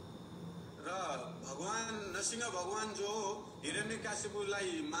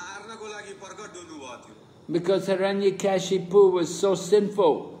 Because Hiranyakashipu was so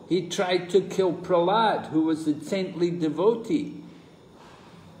sinful, he tried to kill Prahlad, who was a saintly devotee.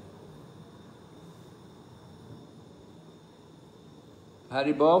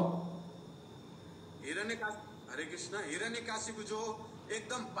 Haribol? Hare Krishna, Hiranyakashipu jo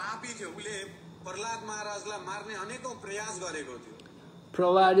एकदम पापी थियो उले प्रहलाद महाराजलाई मार्ने अनेकौं प्रयास गरेको थियो.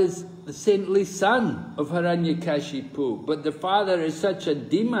 Prahlad is the saintly son of Hiranyakashipu, but the father is such a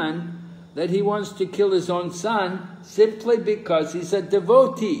demon that he wants to kill his own son simply because he's a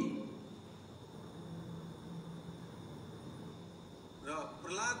devotee.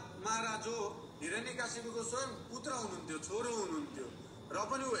 Prahlad महाराज जो हिरण्यकशिपुको स्वयं पुत्र हुनुहुन्थ्यो छोरो हुनुहुन्थ्यो र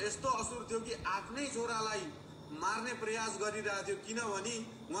पनि उ यस्तो असुर थियो कि आफ्नै छोरालाई मार्ने प्रयास गरिरहेको थियो किनभने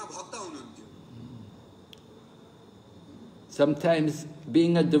उहाँ भक्त हुनुहुन्थ्यो. Sometimes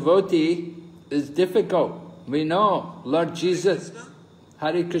being a devotee is difficult. We know Lord Jesus.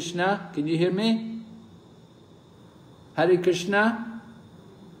 Hare Krishna, can you hear me? Hare Krishna?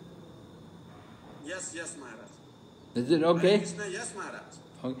 Yes, yes, Maharaj. Is it okay? Hare Krishna, yes, Maharaj.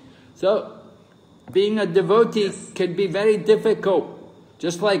 Okay. So, being a devotee can be very difficult.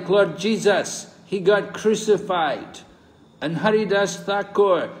 Just like Lord Jesus, he got crucified. And Haridas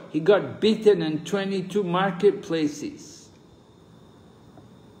Thakur, he got beaten in 22 marketplaces.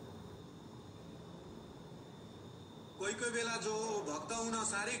 कोही बेला जो भक्त हुन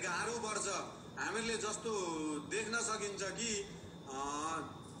सारै गाह्रो पर्छ हामीले जस्तो देख्न सकिन्छ कि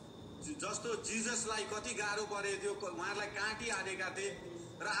जस्तो जीससलाई कति गाह्रो परे थियो उहाँलाई काटी हालेका थिए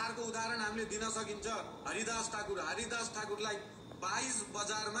र अर्को उदाहरण हामीले दिन सकिन्छ हरिदास ठाकुरलाई 22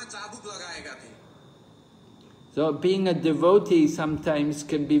 बजारमा चाबुक लगाएका थिए. So being a devotee sometimes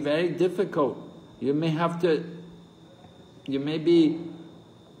can be very difficult You may have to,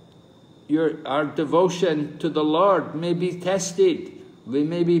 our devotion to the Lord may be tested. We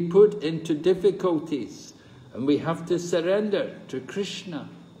may be put into difficulties, and we have to surrender to Krishna.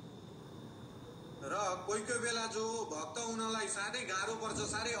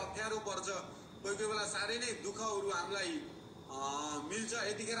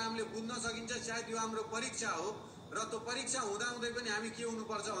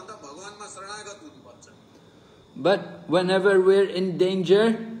 But whenever we're in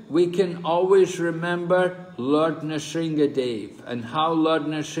danger, we can always remember Lord Narasimhadev and how Lord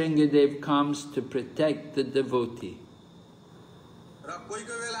Narasimhadev comes to protect the devotee.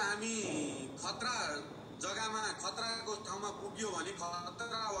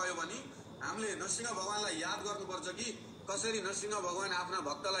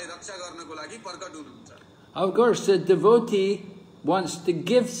 Of course, the devotee wants to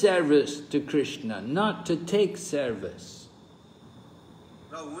give service to Krishna, not to take service.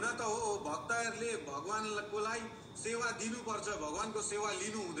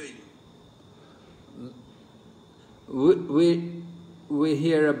 We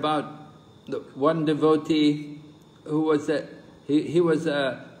hear about one devotee who was the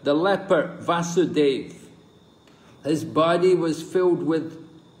leper Vasudeva. His body was filled with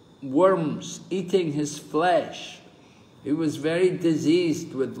worms eating his flesh. He was very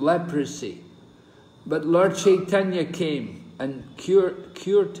diseased with leprosy. But Lord Chaitanya came and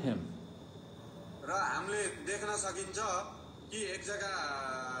cured him.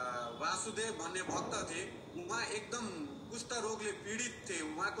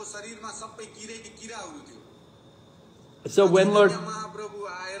 So when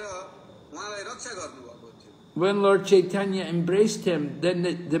Lord Chaitanya embraced him,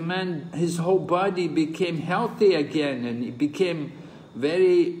 then the man, his whole body became healthy again, and he became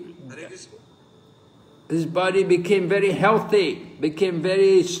his body became very healthy, became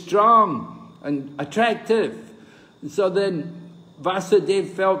very strong and attractive. So then Vasudeva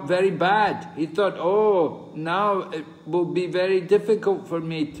felt very bad. He thought, oh, now it will be very difficult for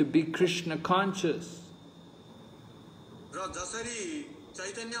me to be Krishna conscious.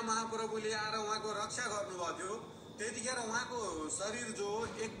 चैतन्य महाप्रभुले आएर उहाँको रक्षा गर्नुभएको थियो त्यतिखेर उहाँको शरीर जो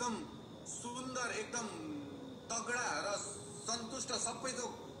एकदम सुन्दर एकदम तगडा र सन्तुष्ट सबै जो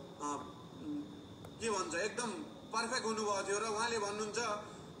के भन्छ एकदम परफेक्ट हुनुभएको थियो र उहाँले भन्नुहुन्छ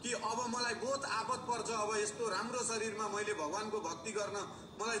कि अब मलाई बहुत आपद पर्छ अब यस्तो राम्रो शरीरमा मैले भगवानको भक्ति गर्न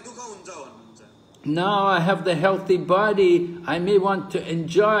मलाई दुःख हुन्छ भन्नुहुन्छ. Now I have the healthy body, I may want to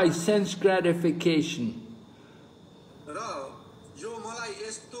enjoy sense gratification.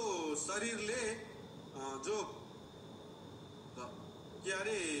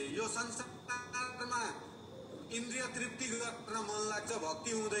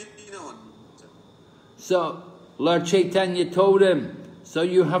 So Lord Chaitanya told him, so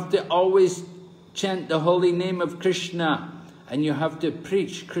you have to always chant the holy name of Krishna and you have to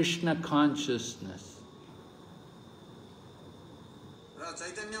preach Krishna consciousness.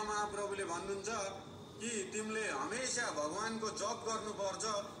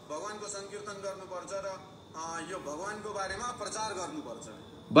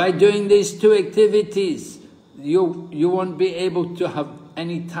 By doing these two activities, you won't be able to have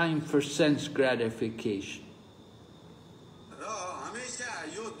any time for sense gratification.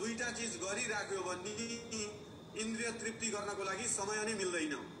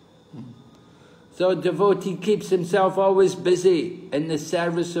 So a devotee keeps himself always busy in the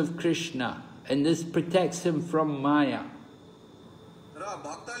service of Krishna, and this protects him from Maya.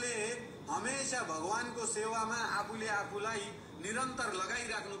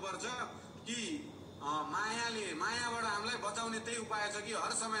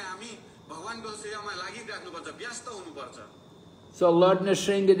 So Lord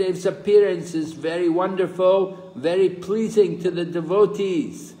Narasimhadev's appearance is very wonderful, very pleasing to the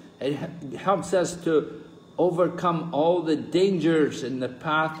devotees. It helps us to overcome all the dangers in the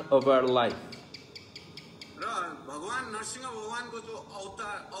path of our life.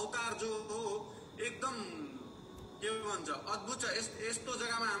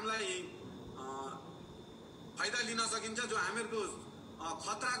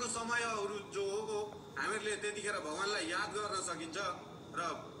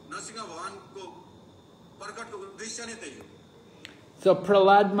 So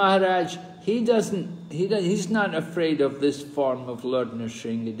Prahlad Maharaj, he's not afraid of this form of Lord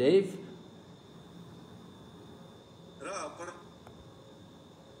Narasimhadev.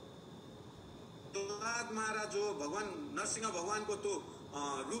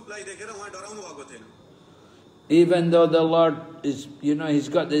 Even though the Lord is, he's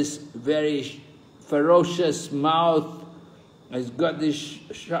got this very ferocious mouth, he's got these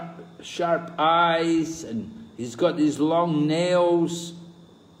sharp eyes, and he's got these long nails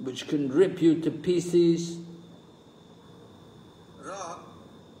which can rip you to pieces.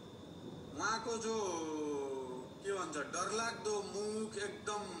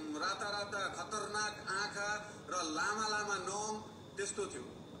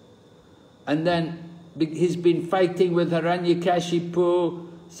 And then he's been fighting with Hiranyakashipu,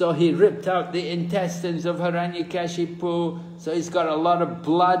 so he ripped out the intestines of Hiranyakashipu, so he's got a lot of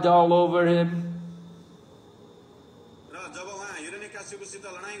blood all over him.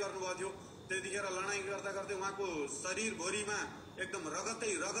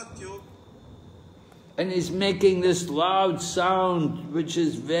 And he's making this loud sound, which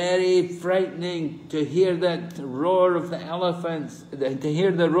is very frightening to hear that roar of the elephants, to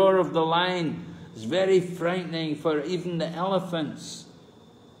hear the roar of the lion. It's very frightening for even the elephants.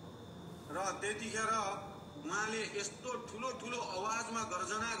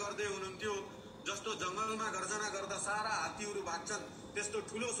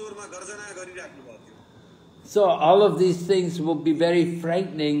 So all of these things will be very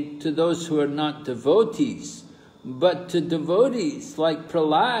frightening to those who are not devotees. But to devotees like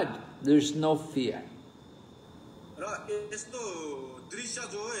Prahlad, there's no fear.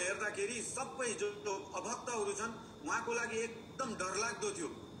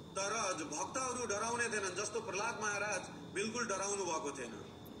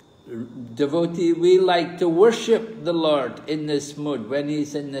 Devotee, we like to worship the Lord in this mood, when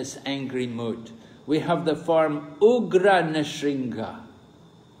he's in this angry mood. We have the form Ugra Nrsimha.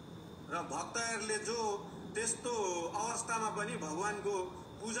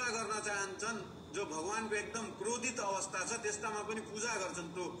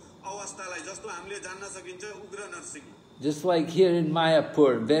 Just like here in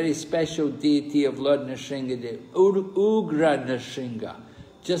Mayapur, very special deity of Lord Narasimhadev, Ugra Nrsimha.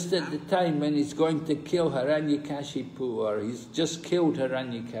 Just at the time when he's going to kill Hiranyakashipu, or he's just killed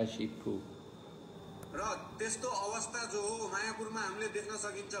Hiranyakashipu.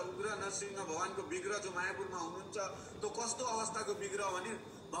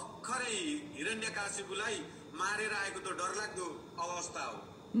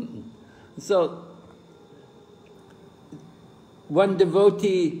 So, one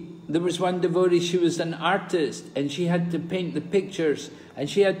devotee, there was one devotee, she was an artist, and she had to paint the pictures, and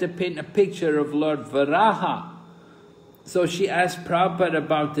she had to paint a picture of Lord Varaha. So she asked Prabhupada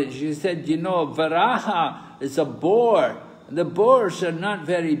about it. She said, you know, Varaha is a boar. The boars are not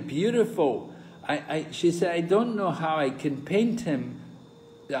very beautiful. She said, I don't know how I can paint him.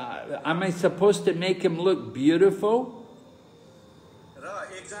 Am I supposed to make him look beautiful?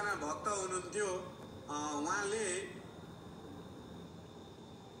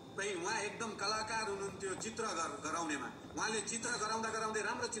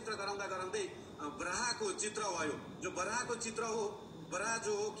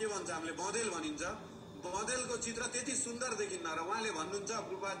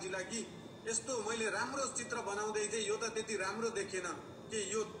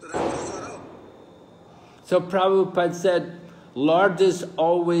 So Prabhupada said, Lord is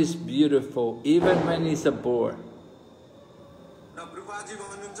always beautiful, even when he's a boar.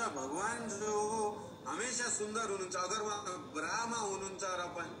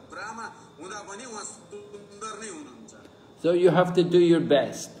 So you have to do your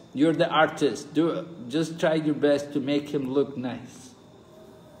best. You're the artist. Just try your best to make him look nice.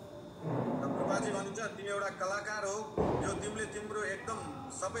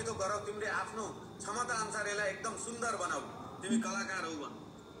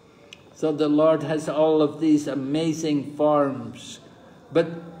 So the Lord has all of these amazing forms. But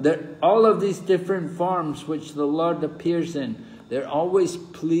all of these different forms which the Lord appears in, they're always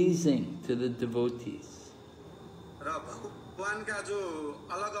pleasing to the devotees.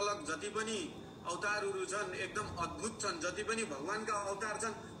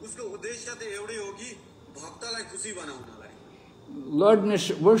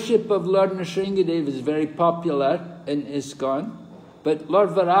 Worship of Lord Narasimhadev is very popular in ISKCON, but Lord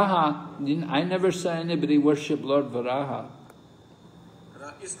Varaha, I never saw anybody worship Lord Varaha.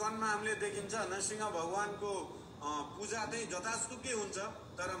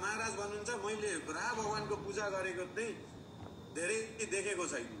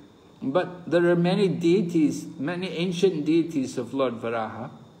 But there are many deities, many ancient deities of Lord Varaha.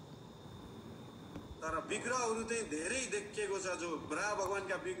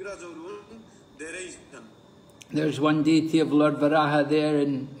 There's one deity of Lord Varaha there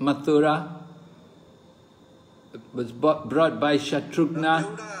in Mathura. was brought by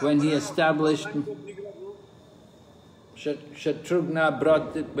Shatrughna when he established. Shatrughna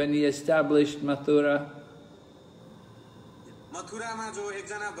brought it when he established Mathura. मथुरामा जो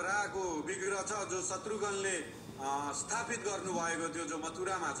एकजना बराहको विग्रह छ जो शत्रुघ्नले स्थापित गर्नु भएको थियो जो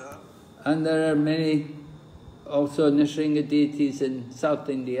मथुरामा छ. And there are many also Narasimha deities in South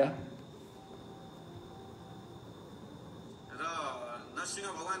India. र नरसिंह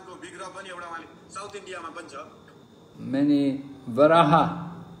भगवानको विग्रह पनि एउटा वहाँले साउथ इन्डियामा पनि छ. Many Varaha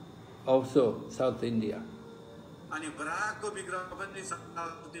also South India. अनि बराहको विग्रह पनि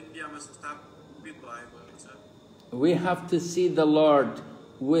साउथ इन्डियामा स्थापित भएको छ. We have to see the Lord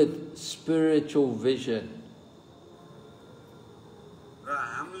with spiritual vision. र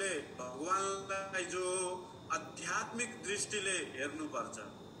हामीले भगवानलाई जो आध्यात्मिक दृष्टिले हेर्नु पर्छ.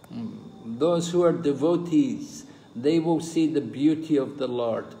 Those who are devotees, they will see the beauty of the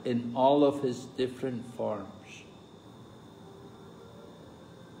Lord in all of His different forms.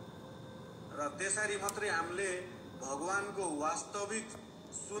 र त्यसरी मात्रै हामीले भगवानको वास्तविक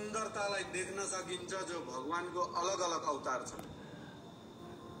सुन्दरतालाई देख्न सकिन्छ जो भगवानको अलग-अलग अवतार छन्.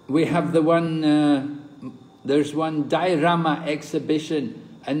 We have the one, there's one diorama exhibition,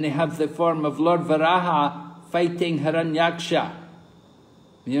 and they have the form of Lord Varaha fighting Hiranyaksha.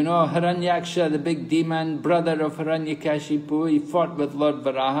 You know Hiranyaksha, the big demon, brother of Hiranyakashipu, he fought with Lord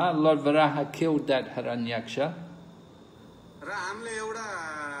Varaha. Lord Varaha killed that Hiranyaksha. र हामीले एउटा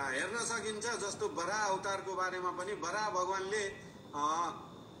हेर्न सकिन्छ जस्तो बराह अवतारको बारेमा पनि बराह भगवानले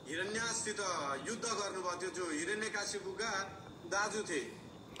हिरण्यासित युद्ध गर्नुभएको थियो जो हिरण्यकाशिपुका दाजु थिए.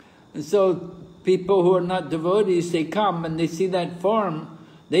 So people who are not devotees, they come and they see that form,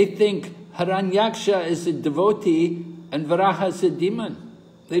 they think Hiranyaksha is a devotee and Varaha is a demon.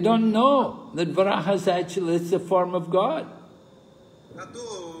 They don't know that Varaha is actually the form of God. र त्यो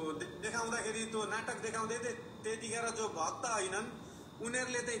देखाउँदाखेरि त्यो नाटक देखाउँदै त्यतिखेर जो भक्त हैनन्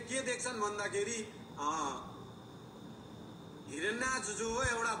उनीहरुले चाहिँ के देख्छन् भन्दाखेरि हिरण्याक्ष जो हो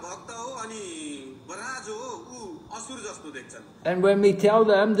एउटा भक्त हो अनि वराह जो हो उ असुर जस्तो देख्छन्. And when we tell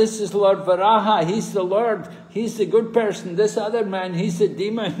them this is Lord Varaha, he's the Lord, he's the good person, this other man, he's a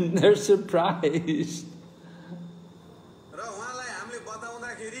demon, they're surprised. र उहाँलाई हामीले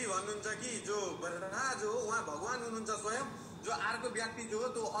बताउँदाखेरि भन्नुहुन्छ कि जो वराह जो हो उहाँ भगवान हुनुहुन्छ स्वयं, जो अर्को व्यक्ति जो हो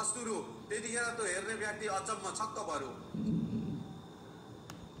त्यो असुर हो. त्यतिखेर त्यो हेर्ने व्यक्ति अचम्म छक्क पर्यो.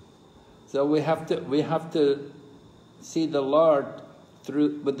 So we have to see the Lord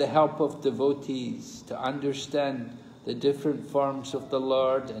with the help of devotees to understand the different forms of the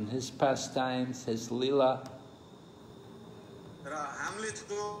Lord and His pastimes, His Leela. र हामीले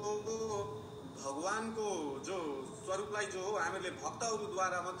जो भगवानको जो स्वरूपलाई जो हो हामीले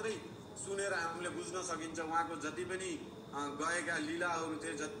भक्तहरुद्वारा मात्रै सुनेर हामीले बुझ्न सकिन्छ. उहाँको जति पनि गएका लीलाहरू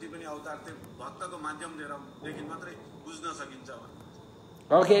थिए, जति पनि अवतार थिए, भक्तको माध्यमदेखि मात्रै बुझ्न सकिन्छ.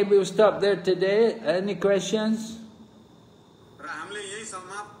 Okay, we'll stop there today. Any questions? र हामीले यही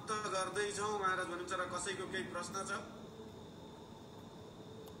समाप्त गर्दै छौं. महाराज भन्नुहुन्छ र कसैको केही प्रश्न छ?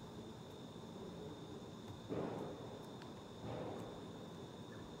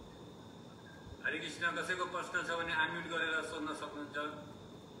 हरे कृष्ण. कसैको प्रश्न छ भने अनम्युट गरेर सोध्न सक्नुहुन्छ.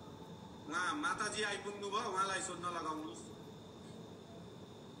 उहाँ माताजी आइपुग्नु भयो, उहाँलाई सोध्न लगाउनुस्.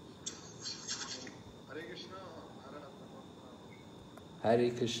 हरे कृष्ण.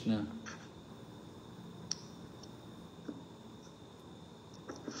 Hare Krishna.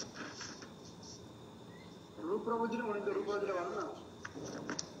 रूप प्रभुजी ने बोले तो रूप प्रभुजी ने बोला.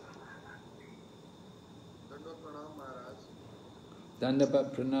 दंडवत प्रणाम महाराज. Dandavat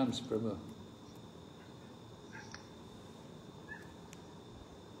pranams, Prabhu.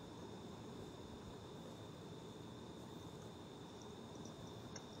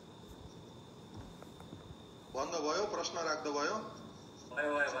 भन्दा भयो, प्रश्न राख्दा भयो.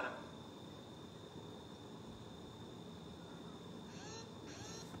 भयो भयो भन.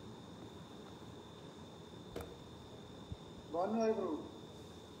 भन्नुभयो प्रभु.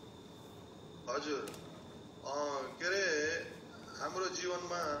 हजुर. के रे हाम्रो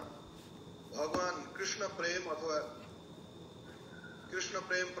जीवनमा भगवान कृष्ण प्रेम अथवा कृष्ण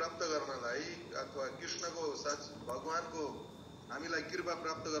प्रेम प्राप्त गर्नलाई अथवा कृष्णको साथ भगवानको हामीलाई कृपा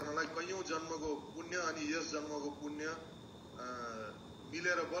प्राप्त गर्नलाई कयौं जन्मको पुण्य अनि यस जन्मको पुण्य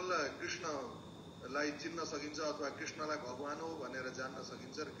मिलेर बल्ल कृष्णलाई चिन्न सकिन्छ अथवा कृष्णलाई भगवान हो भनेर जान्न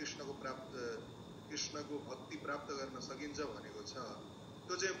सकिन्छ र कृष्णको भक्ति प्राप्त गर्न सकिन्छ भनेको छ.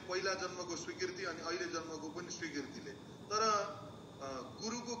 त्यो चाहिँ पहिला जन्मको स्वीकृति अनि अहिले जन्मको पनि स्वीकृतिले. तर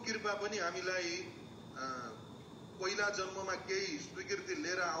गुरुको कृपा पनि हामीलाई पहिला जन्ममा केही स्वीकृति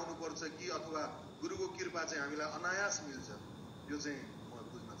लिएर आउनुपर्छ कि अथवा गुरुको कृपा चाहिँ हामीलाई अनायास मिल्छ, यो चाहिँ म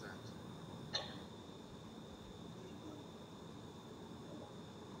बुझ्न चाहन्छु.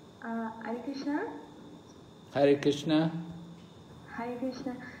 Hare Krishna. Hare Krishna. Hare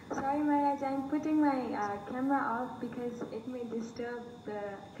Krishna. Sorry Maharaj, I'm putting my camera off because it may disturb the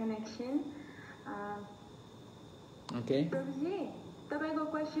connection. Okay. Prabhuji, तपाईको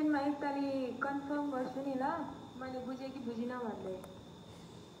क्वेशनमा एकताली कन्फर्म गर्छु नि ल, मैले बुझेँ कि बुझिनँ भन्दै.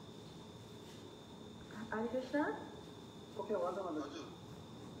 Hare Krishna. ओके भन्नु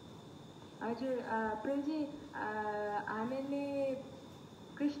हजुर प्रभुजी, हामीले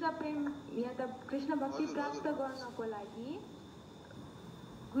कृष्ण प्रेम या त कृष्ण भक्ति प्राप्त गर्नको लागि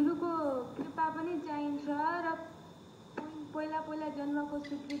गुरुको कृपा पनि चाहिन्छ र पहिला पहिला जन्मको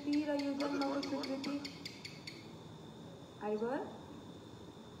स्वीकृति र यो जन्मको स्वीकृति. हरि बोल.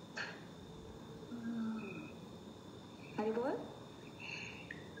 हरि बोल.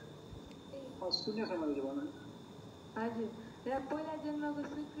 हजुर, र पहिला जन्मको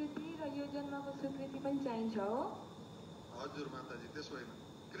स्वीकृति र यो जन्मको स्वीकृति पनि चाहिन्छ हो. हजुर माताजी, त्यसो होइन.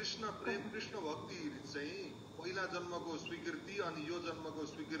 कृष्ण प्रेम कृष्ण भक्ति चाहिँ पहिला जन्मको स्वीकृति अनि यो जन्मको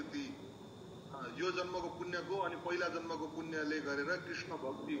स्वीकृति, यो जन्मको पुण्यको अनि पहिला जन्मको पुण्यले गरेर कृष्ण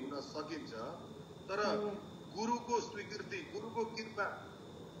भक्ति हुन सकिन्छ. तर गुरुको स्वीकृति, गुरुको कृपा,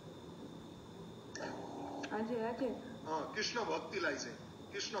 हजुर हजुर, कृष्ण भक्तिलाई चाहिँ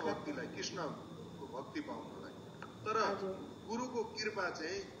कृष्ण भक्ति पाउनलाई. तर गुरुको कृपा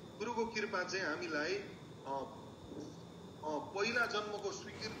चाहिँ हामीलाई पहिला जन्मको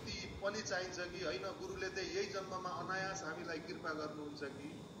स्वीकृति पनि चाहिन्छ कि होइन, गुरुले चाहिँ यही जन्ममा अनायास हामीलाई कृपा गर्नुहुन्छ कि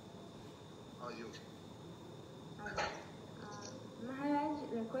यो. Maharaj,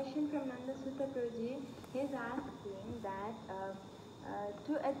 a question from Nanda Sutta Prabhuji. He is asking that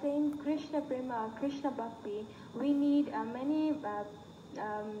to attain Krishna Prema, Krishna Bhakti, we need many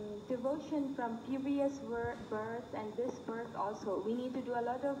devotion from previous birth and this birth also. We need to do a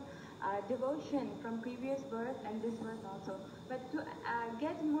lot of devotion from previous birth and this birth also. But to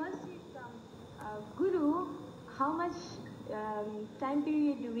get mercy from Guru, how much time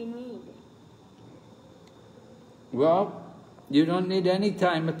period do we need? Well, you don't need any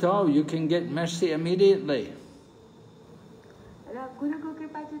time at all. You can get mercy immediately.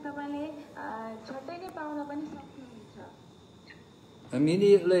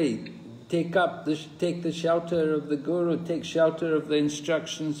 Immediately take the shelter of the Guru, take shelter of the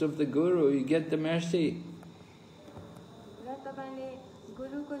instructions of the Guru, you get the mercy.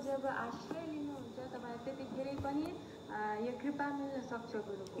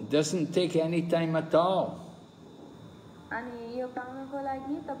 It doesn't take any time at all.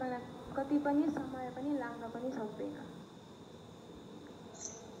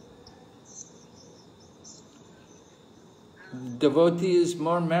 Devotee is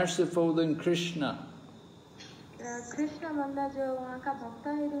more merciful than Krishna.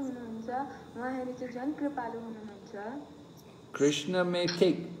 Krishna may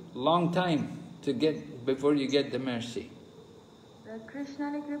take long time to get before you get the mercy.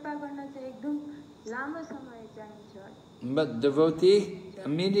 But devotee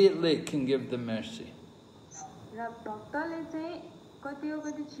immediately can give the mercy.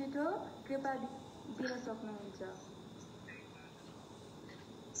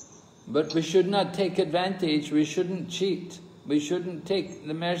 But we should not take advantage, we shouldn't cheat. We shouldn't take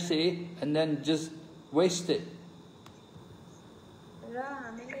the mercy and then just waste it.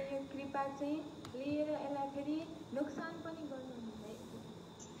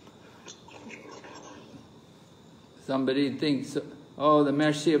 Somebody thinks, oh, the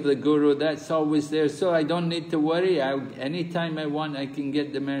mercy of the Guru, that's always there, so I don't need to worry. Anytime I want, I can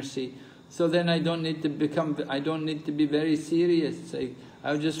get the mercy. So then I don't need to be very serious.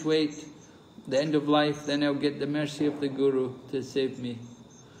 I'll just wait the end of life, then I'll get the mercy of the Guru to save me.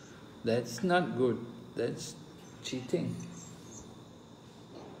 That's not good. That's cheating.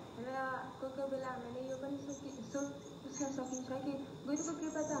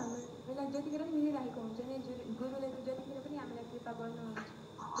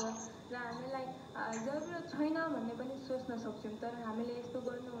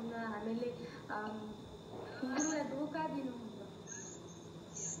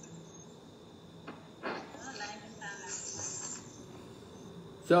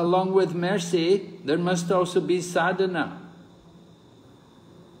 So along with mercy, there must also be sadhana.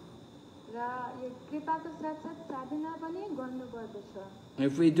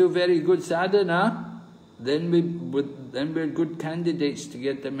 If we do very good sadhana, then we're good candidates to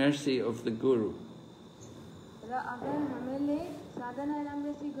get the mercy of the Guru.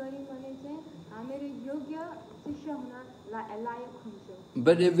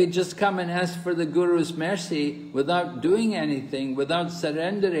 But if we just come and ask for the Guru's mercy without doing anything, without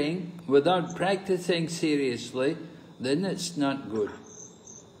surrendering, without practicing seriously, then it's not good.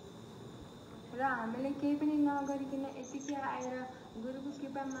 र हामीले केही पनि नगरिकन यतिकै आएर गुरुको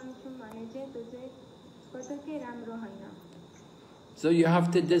कृपा माग्छौं भने चाहिँ त्यो चाहिँ पटक्कै राम्रो होइन. So you have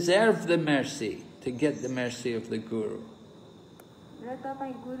to deserve the mercy to get the mercy of the Guru. र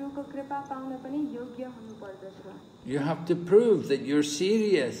तपाई गुरुको कृपा पाउन पनि योग्य हुनुपर्दछ. You have to prove that you're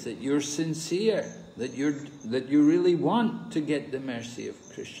serious, that you're sincere, that you really want to get the mercy of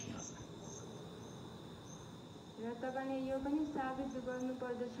Krishna. र तपाईले यो पनि साबित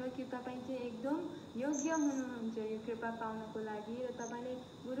गर्नुपर्दछ कि तपाई चाहिँ एकदम योग्य हुनुहुन्छ यो कृपा पाउनको लागि र तपाईले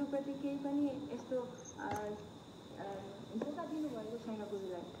गुरुप्रति केही पनि यस्तो धोका दिनु भएको छैन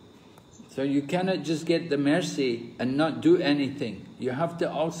गुरुलाई. So you cannot just get the mercy and not do anything. You have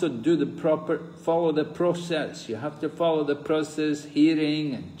to also do follow the process. You have to follow the process,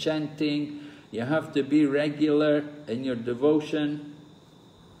 hearing and chanting. You have to be regular in your devotion.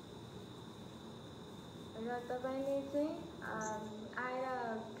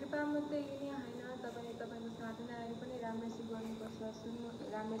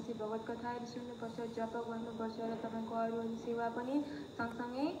 भगवत कथाहरु सुन्नुपर्छ, जप गर्नुपर्छ र तपाईको अरु सेवा पनि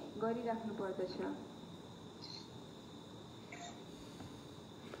सँगसँगै गरिराख्नु पर्दछ.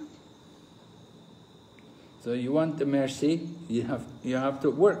 So you want the mercy, you have to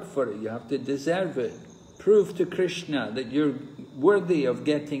work for it, you have to deserve it. Prove to Krishna that you're worthy of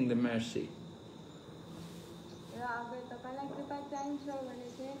getting the mercy. र अगर तपाईलाई कृपा चाहिन्छ भने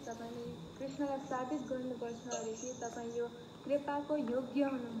चाहिँ तपाईले कृष्णलाई साबित गर्नुपर्छ कि तपाई यो कृपाको योग्य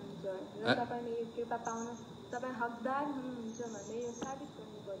हुनुहुन्छ र तपाईले यो कृपा पाउन तपाई हकदार हुनुहुन्छ भन्ने यो साबित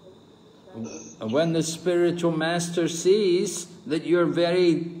गर्नुपर्छ. When the spiritual master sees that you're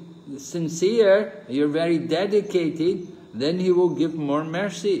very sincere, you're very dedicated, then he will give more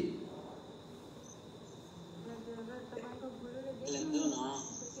mercy.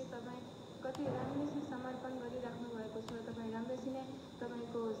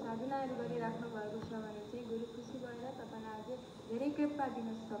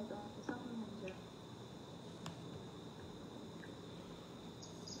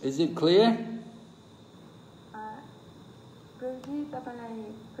 Is it clear?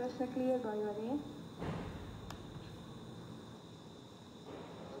 प्रश्न क्लियर भयो अरे?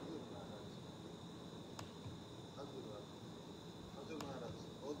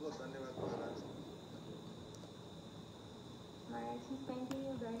 बहुत धन्यवाद महाराज. Maharaj, thank you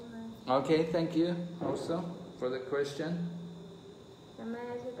very much. Okay, thank you also for the question.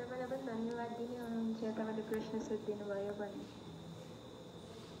 Maharaj, तपाईलाई पनि धन्यवाद दिने हुनुहुन्छ तपाईले प्रश्न सोधिदिनु भयो भने.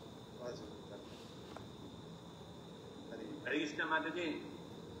 हरे कृष्ण माताजी.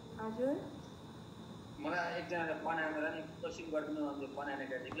 हजुर. मलाई एकजना बनाएर नि कोसिस गर्नु अनि बनाएर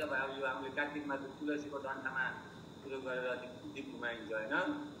चाहिँ के अब यो हामीले कार्तिकमा तुलसीको डन्ठामा सुरु गरेर दीप घुमाइन्छ हैन?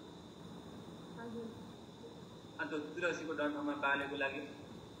 हजुर. अनि तुलसीको डन्ठामा बालेको लागि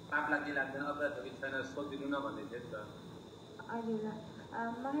पाप लाग्दै लाग्दैन अपराध पनि छैन सोधिदिनु न भन्दै थियो त. हजुर.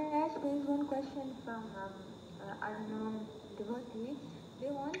 Maharaj, there is one question from unknown devotee. They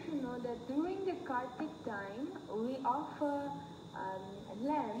want to know that during the Kartik time, we offer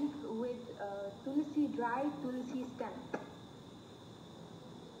lamp with tulsi, dry tulsi stem.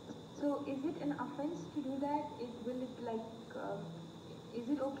 So, is it an offense to do that? Is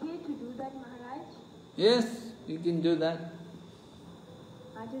it okay to do that, Maharaj? Yes, you can do that.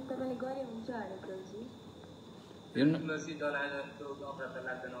 हजुर तपाईले गरे हुन्छ हरे प्रभुजी. तुलसी जलाएर त्यो अपराध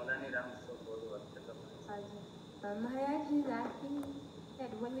लाग्दैन होला नि राम्रो सोच गर्नु भन्छ. हजुर. Maharaj is asking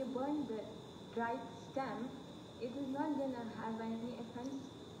that when we burn the dried stem, it is not going to have any offense.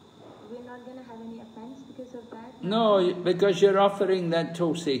 We're not going to have any offense because of that. No, because you're offering that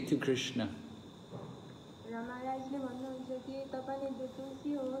tulsi to Krishna. Maharajले भन्नुहुन्छ कि तपाईले जो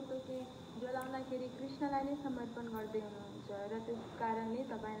तुलसी हो त्यो चाहिँ जलाउँदाखेरि कृष्णलाई नै समर्पण गर्दै हुनुहुन्छ र त्यस कारणले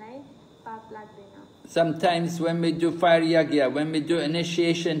तपाईलाई पाप लाग्दैन. Sometimes when we do fire yagya, when we do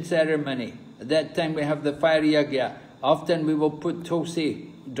initiation ceremony, at that time we have the fire yagya. Often we will put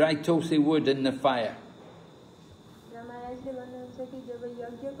tulsi, dry tulsi wood in the fire.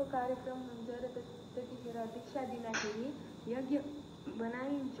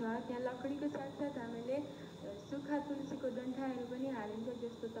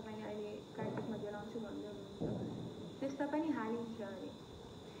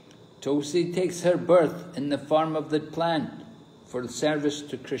 Tulsi takes her birth in the form of the plant for service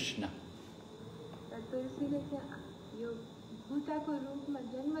to Krishna.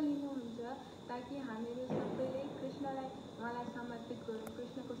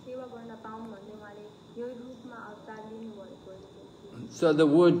 So the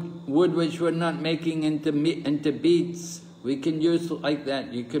wood which we're not making into beads, we can use like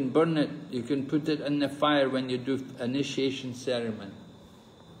that. You can burn it, you can put it in the fire when you do initiation ceremony.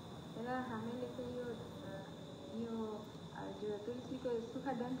 र हामीले चाहिँ यो जो तुलसीको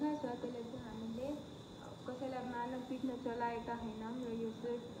सुखदण्ड छ त्यसले चाहिँ हामीले कसैलाई मार्न पिट्न चलाएका होइनौँ र यो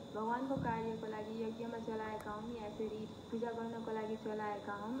सिर्फ भगवानको कार्यको लागि यज्ञमा चलाएका हौँ या यसरी पूजा गर्नको लागि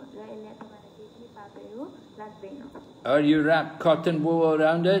चलाएका हौँ र यसले तपाईँलाई केही पापहरू लाग्दैन. Or you wrap cotton wool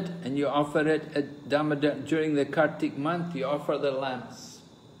around it and you offer it at Damodar during the Kartik month. You offer the lamps.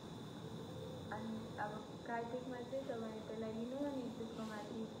 अनि अब कार्तिकमा चाहिँ तपाईँले त्यसलाई लिनु अनि त्यसको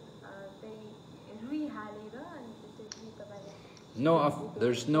माथि चाहिँ रुई हालेर अनि त्यसपछि तपाईँले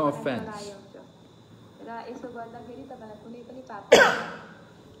There's no offense. र यसो गर्दाखेरि तपाईँलाई कुनै पनि पाप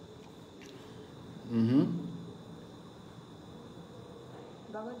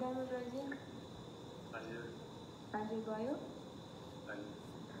भगवत दामोदरजी हजुर भयो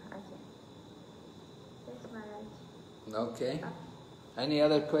हजुर. Yes, Maharaj. Okay. Any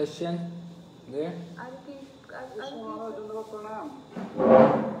other question there?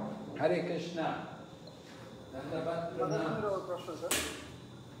 Hare Krishna. Dandavat pranam.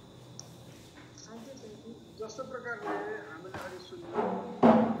 जस्तो प्रकारले हामीले अहिले सुन्यौँ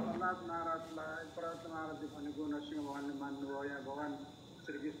प्रहलाद महाराजलाई प्रहलाद महाराजले भनेको नरसिंह भगवानले मान्नुभयो या भगवान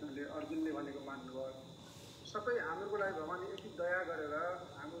श्रीकृष्णले अर्जुनले भनेको मान्नुभयो. सबै हाम्रो लागि भगवानले यति दया गरेर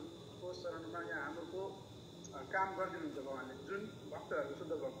हाम्रो शरणमा या हाम्रो काम गरिदिनुहुन्छ भगवानले जुन भक्तहरू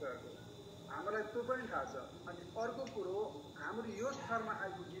शुद्ध भक्तहरूको हामीलाई त्यो पनि थाहा छ. अनि अर्को कुरो हाम्रो यो स्तरमा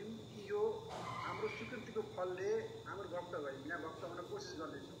आइपुग्यौँ कि यो हाम्रो स्वीकृतिको फलले हाम्रो भक्त भयौँ यहाँ भक्त हुन कोसिस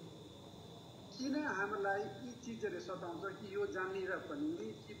गर्दैछौँ. किन हामीलाई यी चिजहरूले सताउँछ कि यो जानेर पनि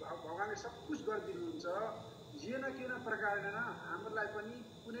कि भगवानले सब कुछ गरिदिनुहुन्छ जे न के न प्रकारले हामीलाई पनि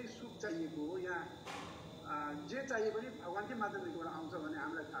कुनै सुख चाहिएको हो या जे चाहिए पनि भगवानकै माध्यमबाट आउँछ भन्ने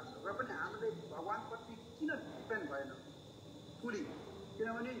हामीलाई थाहा छ. र पनि हामीले भगवानप्रति किन डिपेन्ड भएन फुली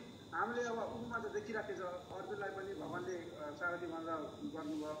किनभने हामीले अब उमा त देखिराखेको छ अर्जुनलाई पनि भगवानले सारथी भनेर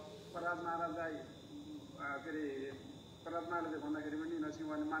गर्नुभयो. प्रहलाद महाराजलाई के अरे प्रहलाद महाराजले भन्दाखेरि पनि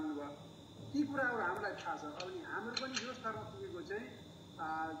नरसिंहले मान्नुभयो. यी कुराहरू हामीलाई थाहा छ. अनि हाम्रो पनि यो स्तरमा पुगेको चाहिँ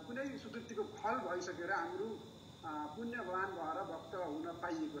कुनै सुकृतिको फल भइसकेर हाम्रो पुण्यवान भएर भक्त हुन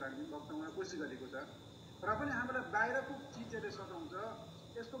पाइएको हामी भक्त हुन कोसिस गरेको छ. र पनि हामीलाई बाहिरको चिजहरूले सताउँछ.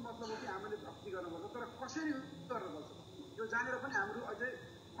 यसको मतलब हो कि हामीले भक्ति गर्नुपर्छ तर कसरी गर्नुपर्छ यो जानेर पनि हाम्रो अझै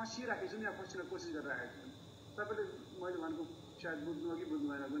फँसिराखेको छौँ या फँसिन कोसिस गरिरहेको छौँ. तपाईँले मैले भनेको सायद बुझ्नु हो कि बुझ्नु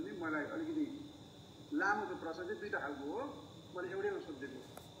भएन भने मलाई अलिकति लामो त्यो प्रश्न चाहिँ दुईवटा खालको हो. मैले एउटैमा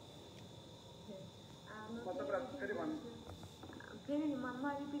सोधिदिएको फेरि म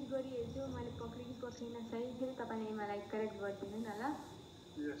रिपिट गरिहेर्छु. मैले पक्रेको पक्रिन सही फेरि तपाईँले मलाई करेक्ट गरिदिनु न ल.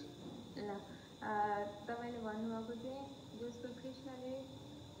 ल तपाईँले भन्नुभएको चाहिँ जस्तो कृष्णले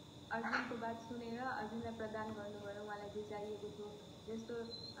अर्जुनको बात सुनेर अर्जुनलाई प्रदान गर्नुभयो उहाँलाई जे चाहिएको थियो. जस्तो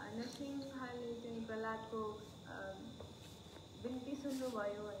नरसिंहले चाहिँ प्रहलादको बिन्ती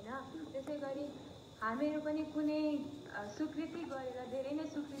सुन्नुभयो होइन. त्यसै गरी हामीहरू पनि कुनै सुकृति गरेर धेरै नै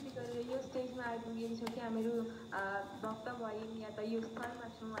सुकृति गरेर यो स्टेजमा आइपुगेको छौँ कि हामीहरू भक्त भयौँ या त यो स्तरमा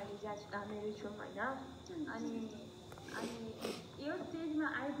छौँ अहिले जहाँ हामीहरू छौँ होइन. अनि यो स्टेजमा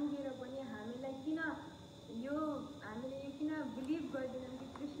आइपुगेर पनि हामीलाई हामीले यो किन बिलिभ गर्दैनौँ कि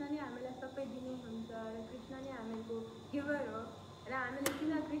कृष्ण नै हामीलाई सबै दिनुहुन्छ र कृष्ण नै हामीहरूको गिभर हो र हामीले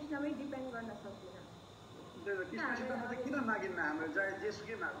किन कृष्णमै डिपेन्ड गर्न सक्दैनौँ. किन मागिन्न हाम्रो चाहे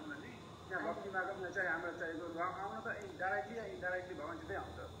जेसुकै मागौँ न नि यहाँ भक्ति मागौँ न चाहे हामीलाई चाहिएको आउन त डाइरेक्टली या इन्डाइरेक्टली भगवानसितै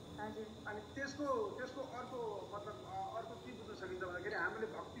आउँछ. अनि त्यसको अर्को मतलब अर्को के बुझ्न सकिन्छ भन्दाखेरि हामीले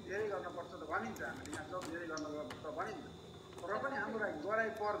भक्ति धेरै गर्नुपर्छ त भनिन्छ. हामीले यहाँ जब धेरै गर्नुपर्छ भनिन्छ र पनि हाम्रो गराइ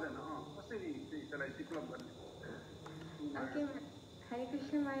पर्दैन. कसरी त्यसलाई डेभलप गर्ने. Okay, Hare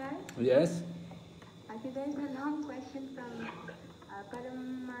Krishna Maharaj. Yes. Okay, there is a long question from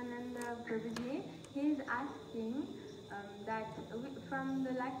Paramananda Prabhuji. He is asking that from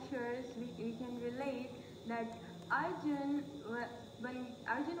the lectures we can relate that when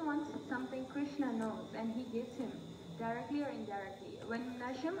Arjun wants something, Krishna knows and he gives him directly or indirectly. When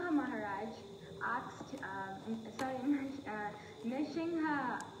Narasimha Maharaj asked,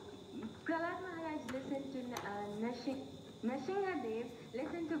 Prahlad Maharaj listened to Narasimhadev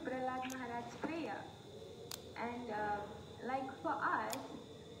listened to Prahlad Maharaj's prayer. And like for us,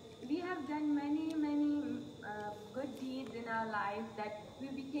 we have done many good deeds in our life that we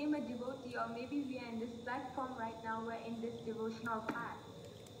became a devotee, or maybe we are in this platform right now, we're in this devotional path.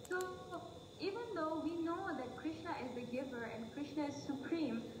 So even though we know that Krishna is the giver and Krishna is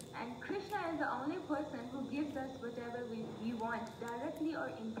supreme and Krishna is the only person who gives us whatever we want, directly or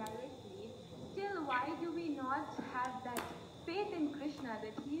indirectly, still why do we not have that faith in Krishna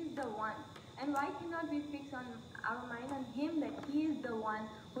that he is the one? And why cannot we fix on our mind on him that he is the one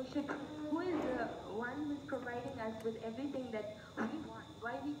who is the one who is providing us with everything that we want?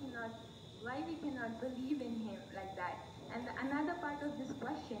 Why we cannot Why we cannot believe in him like that? And another part of this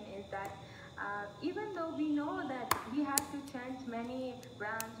question is that even though we know that we have to chant many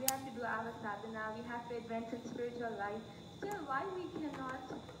rounds, we have to do our sadhana, we have to advance in spiritual life, still why we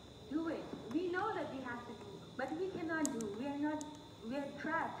cannot do it? We know that we have to do, but we cannot do. We are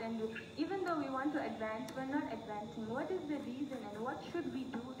trapped, and even though we want to advance, we're not advancing. What is the reason, and what should we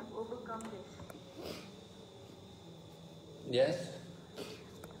do to overcome this? Yes.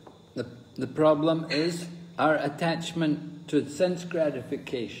 The problem is our attachment to sense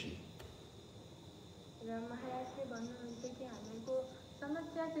gratification.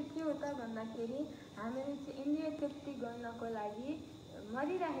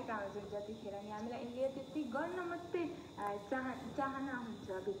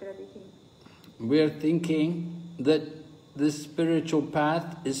 We are thinking that this spiritual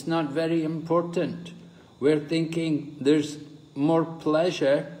path is not very important. We're thinking there's more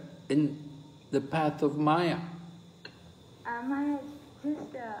pleasure in the path of Maya. Maharaj,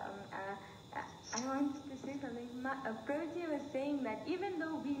 just I want to say something. Prabhuji was saying that even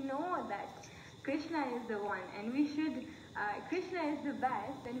though we know that Krishna is the one, and we should, Krishna is the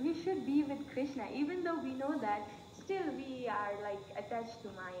best, and we should be with Krishna, even though we know that, still we are like attached to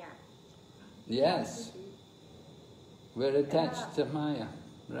Maya. Yes, we're attached to Maya,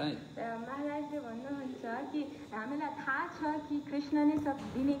 right. Maharaj भन्नुहुन्छ कि हामीलाई थाहा छ कि कृष्ण नै सब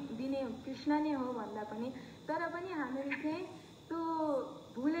दिने कृष्ण नै हो भन्दा पनि तर पनि हामीले चाहिँ त्यो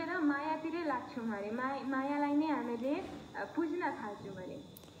भुलेर मायातिरै लाग्छौँ अरे मायालाई नै हामीले पुज्न थाल्छौँ अरे.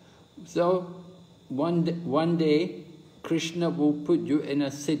 So one day Krishna will put you in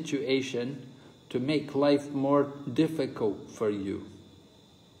a situation to make life more difficult for you.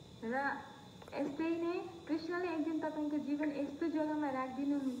 र यस्तै नै कृष्णले एक दिन तपाईको जीवन यस्तो जग्गामा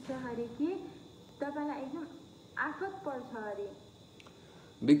राख्दिनुहुन्छ अरे कि तपाईलाई एकदम आफत पर्छ अरे.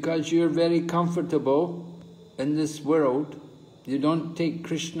 Because you're very comfortable in this world, you don't take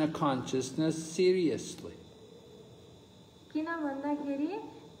Krishna consciousness seriously. किन भन्दाखेरि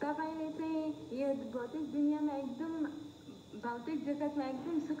तपाईले चाहिँ यो भौतिक दुनियामा एकदम भौतिक जगतमा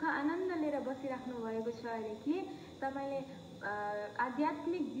एकदम सुख आनन्द लिएर बसिराख्नु भएको छ अरे कि तपाईले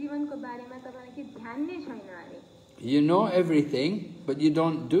आध्यात्मिक जीवनको बारेमा तपाईलाई के ध्यान नै छैन अरे. You know everything, but you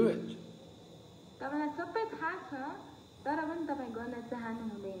don't do it. तपाईलाई सबै थाहा छ तर पनि तपाई गर्न चाहनु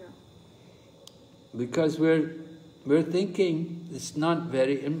हुँदैन. Because we're thinking it's not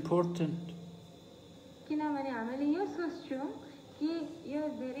very important. किनभने हामीले यो सोच्छौं कि यो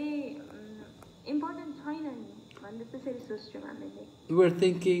धेरै इम्पोर्टेन्ट छैन नि भन्ने त्यसरी सोच्छौं हामीले. We're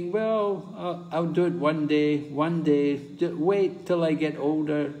thinking, well, I'll do it one day, just wait till I get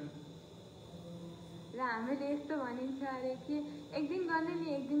older. र हामीले यस्तो भनिन्छ अरे कि एक दिन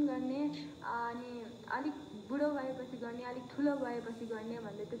गर्ने अनि अलिक बुढो भएपछि गर्ने अलिक ठुलो भएपछि गर्ने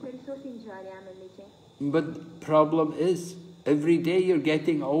भन्ने त्यसरी सोचिन्छ अरे हामीले चाहिँ. But the problem is, every day you're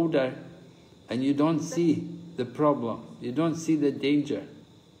getting older and you don't see the problem, you don't see the danger.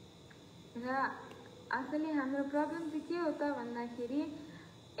 र असली हाम्रो प्रब्लम चाहिँ के हो त भन्दाखेरि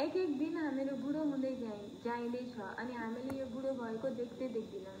एक दिन हामीहरू बुढो हुँदै जाइँदै छ अनि हामीले यो बुढो भएको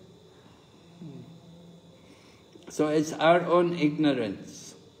देख्दैनौँ. So it's our own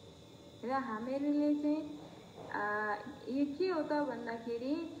ignorance. र हामीहरूले चाहिँ यो के हो त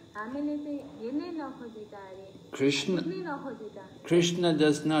भन्दाखेरि हामीले चाहिँ हेर्नै नखोजेका अरे. Krishna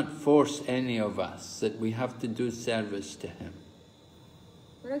does not force any of us that we have to do service to him.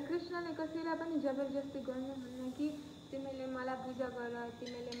 र कृष्णले कसैलाई पनि जबरजस्ती गर्नुहुन्न कि तिमीले मलाई पूजा गर,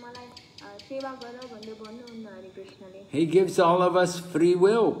 तिमीले मलाई सेवा गर भन्ने भन्नुहुन्न अरे कृष्णले. He gives all of us free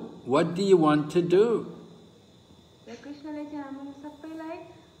will. What do you want to do? र कृष्णले चाहिँ हामी सबैलाई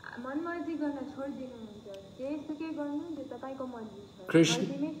मनमर्जी गर्न छोड्दिनुहुन्छ. जेसुकै गर्नु त्यो तपाईको मर्जी छ.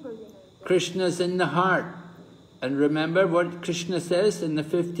 मर्जीमै छोड्दिनुहुन्छ. Krishna is in the heart. And remember what Krishna says in the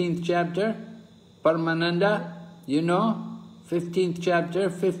 15th chapter? Paramananda, you know? 15th chapter,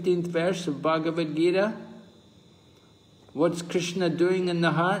 15th verse of Bhagavad Gita. What's Krishna doing in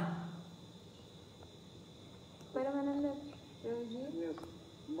the heart? Paramananda, yes,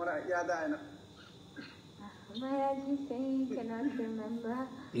 मलाई याद आएन. Maharaj is saying he cannot remember.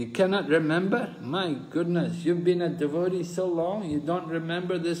 You cannot remember? My goodness, you've been a devotee so long, you don't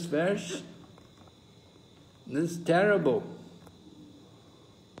remember this verse? This is terrible.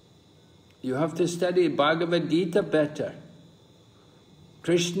 You have to study Bhagavad Gita better.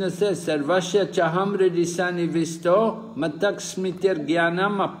 Krishna says, Sarvasya chaham hridisani visto matak smitir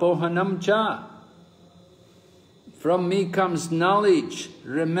jnanam apohanam cha. From me comes knowledge,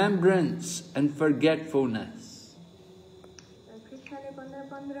 remembrance and forgetfulness. कृष्णले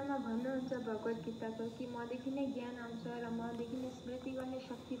 15 मा भन्नुहुन्छ भगवत गीताको कि मदेखि नै ज्ञान आउँछ र मदेखि नै स्मृति गर्ने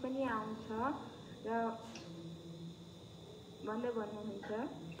शक्ति पनि आउँछ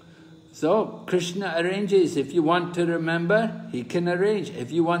So Krishna arranges. If you want to remember, he can arrange.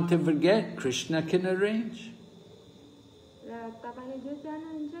 If you want to forget, Krishna can arrange.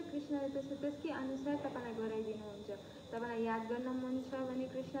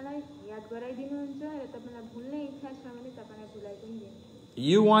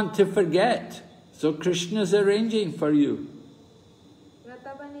 You want to forget, so Krishna is arranging for you.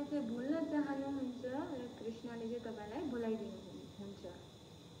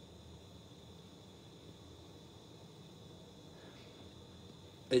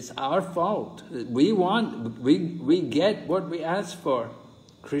 It's our fault. We get what we ask for.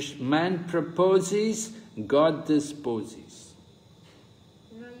 Man proposes, God disposes.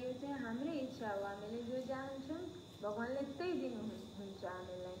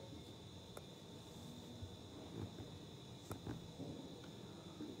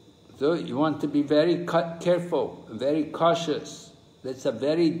 So you want to be very careful, very cautious. That's a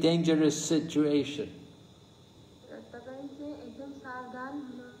very dangerous situation.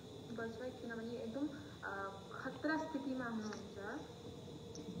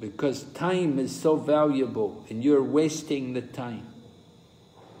 Because time is so valuable and you're wasting the time.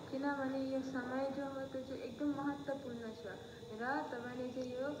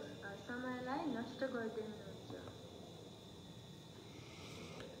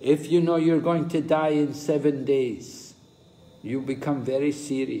 If you know you're going to die in 7 days, you become very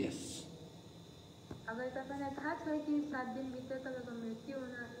serious.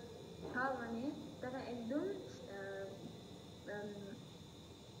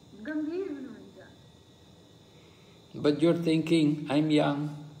 But you're thinking, I'm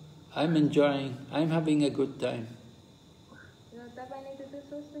young, I'm enjoying, I'm having a good time.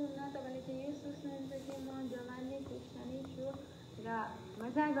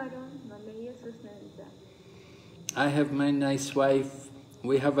 I have my nice wife,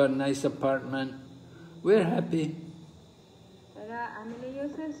 we have a nice apartment, we're happy.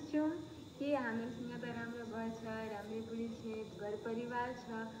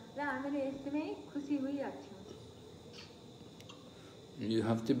 You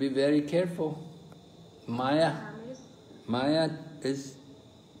have to be very careful. Maya is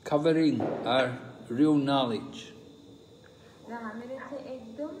covering our real knowledge.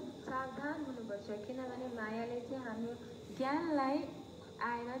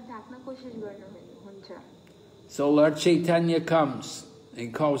 So Lord Chaitanya comes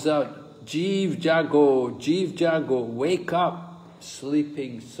and calls out, Jeev Jago, wake up,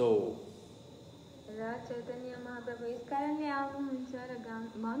 sleeping soul.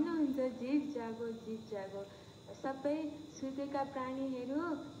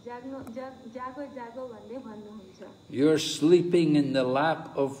 You're sleeping in the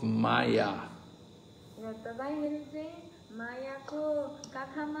lap of Maya.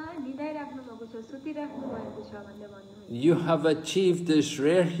 You have achieved this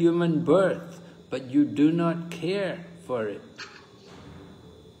rare human birth, but you do not care for it.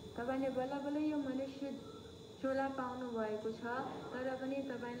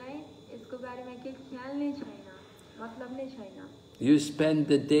 You spend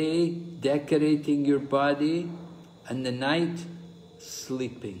the day decorating your body and the night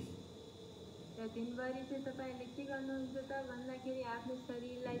sleeping.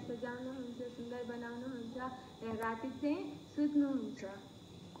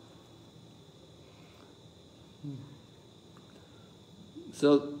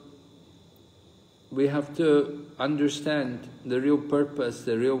 So we have to understand the real purpose,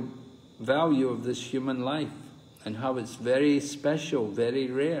 the real value of this human life and how it's very special, very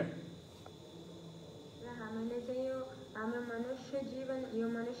rare.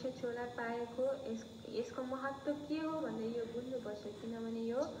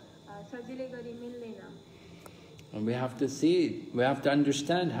 And we have to see, we have to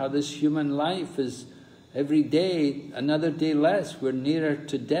understand how this human life is every day, another day less, we're nearer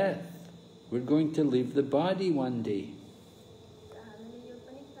to death. We're going to leave the body one day.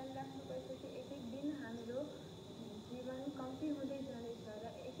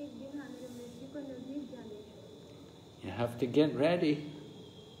 You have to get ready.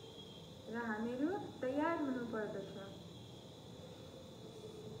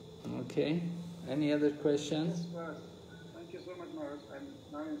 Okay. Any other questions? Yes, thank you so much, Maharaj.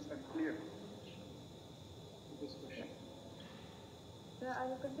 Now I'm clear with this question.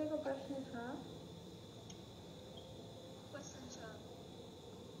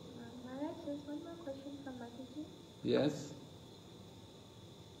 Maharaj, there's one more question from Bhakti. Yes.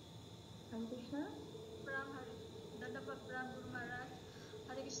 Hare Krishna. Pram Dada Pram Guru Maharaj.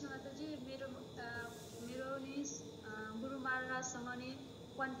 Hare Krishna Mataji. महाराजसँग नि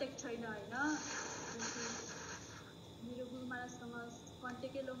contact छैन हैन मेरो गुरु महाराजसँग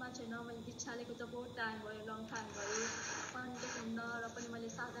कन्ट्याक्टै लोमा छैन मैले दीक्षा लिएको त बहुत time भयो long time भयो कन्ट्याक्ट हुन्न र पनि मैले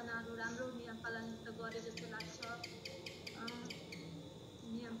साधनाहरू राम्रो नियम पालन गरे जस्तो लाग्छ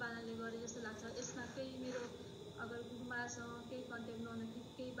नियम पालनले गरे जस्तो लाग्छ यसमा केही मेरो अगर गुरु महाराजसँग केही कन्ट्याक्ट नहुन कि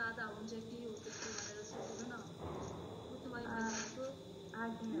केही बाधा हुन्छ कि हो त्यस्तो भनेर सोच्नु न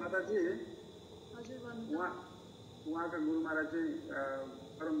माताजी हजुर भन्नु उहाँका गुरु महाराज चाहिँ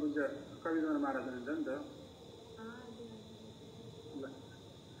परम पूज्य कविन्द्र महाराज हुनुहुन्छ नि त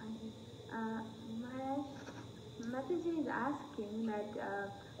Maharaj, Mataji is asking that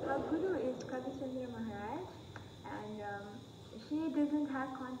her guru is Kavichandra Maharaj and she doesn't have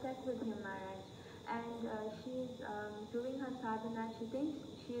contact with him, Maharaj, and she is doing her sadhana. She thinks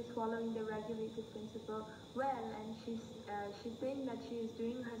she is following the regulated principle well, and she's saying that she is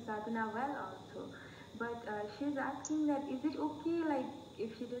doing her sadhana well also. But she's asking that is it okay, like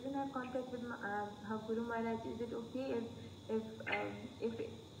if she doesn't have contact with her Guru Maharaj, is it okay if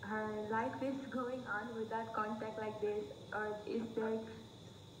her life is going on without contact like this, or is there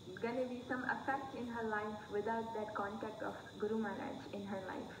going to be some effect in her life without that contact of Guru Maharaj in her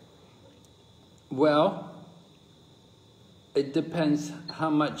life? Well, it depends how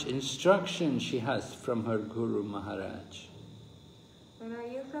much instruction she has from her Guru Maharaj.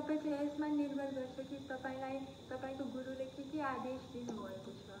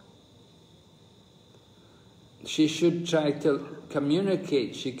 She should try to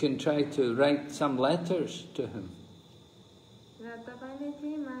communicate. She can try to write some letters to him.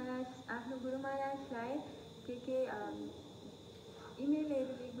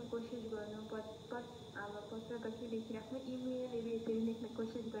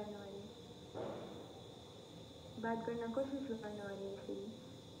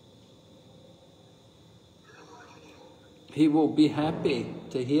 He will be happy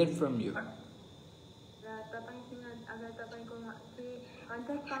to hear from you.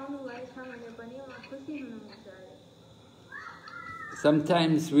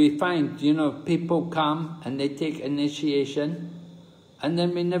 Sometimes we find, people come and they take initiation and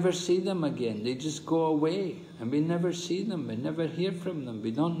then we never see them again. They just go away and we never see them, we never hear from them.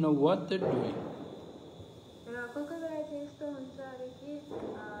 We don't know what they're doing.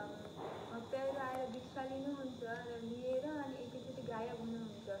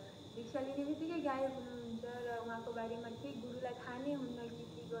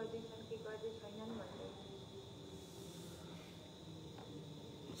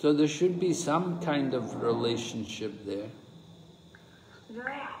 So there should be some kind of relationship there.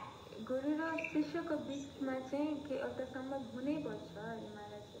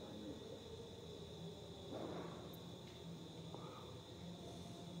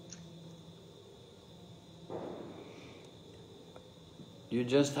 You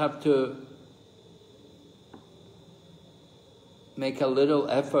just have to make a little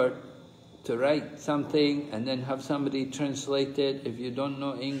effort to write something and then have somebody translate it. If you don't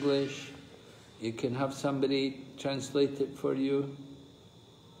know English, you can have somebody translate it for you.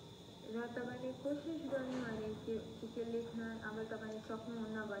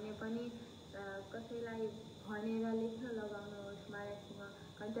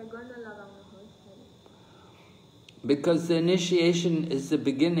 Because the initiation is the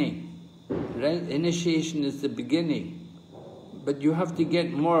beginning, right? Initiation is the beginning. But you have to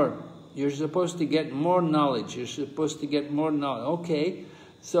get more. You're supposed to get more knowledge. You're supposed to get more knowledge. Okay,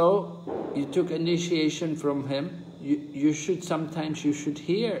 so you took initiation from him. You should sometimes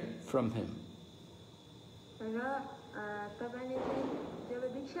hear from him.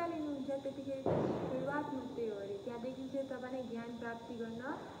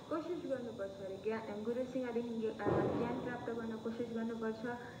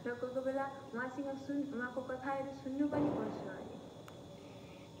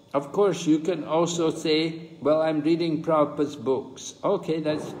 Of course, you can also say, well, I'm reading Prabhupada's books. Okay,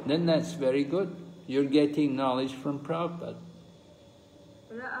 that's very good. You're getting knowledge from Prabhupada.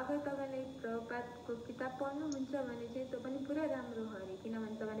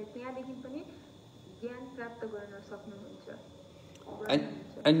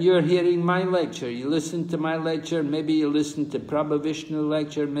 And you're hearing my lecture. You listen to my lecture, maybe you listen to Prabhu Vishnu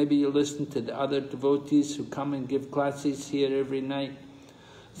lecture, maybe you listen to the other devotees who come and give classes here every night.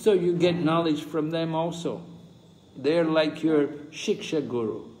 So you get knowledge from them also. They're like your Shiksha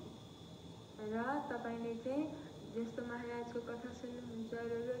Guru.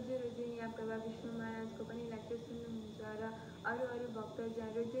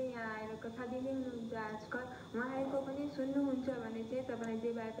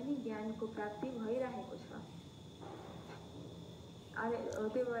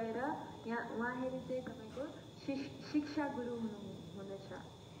 त्यो भएर यहाँ उहाँहरू चाहिँ तपाईको शिक्षा गुरु हुनुहुन्छ.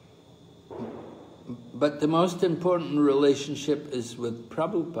 But the most important relationship is with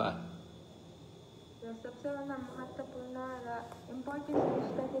Prabhupada. र सबसे भन्दा महत्त्वपूर्ण र इम्पोर्टेन्ट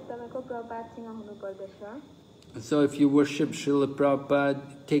रिश्ता चाहिँ तपाईको प्रभुपादसँग हुनुपर्दछ. So if you worship Srila Prabhupada,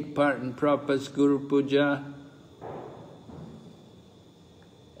 take part in Prabhupada's Guru Puja,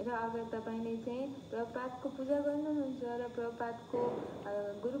 र अगर तपाईले चाहिँ प्रभुपादको पूजा गर्नुहुन्छ र प्रभुपादको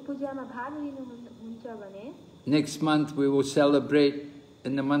गुरु पूजामा भाग लिनुहुन्छ भने next month we will celebrate,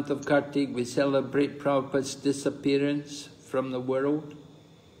 in the month of Kartik, we celebrate Prabhupada's disappearance from the world.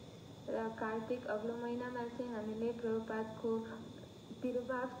 र कार्तिक अग्लो महिनामा चाहिँ हामीले प्रभुपादको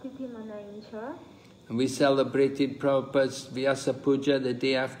तिरुभाव तिथि मनाइन्छ. We celebrated Prabhupada's Vyasa Puja the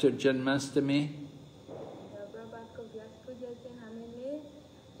day after Janmashtami.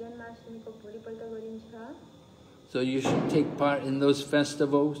 So you should take part in those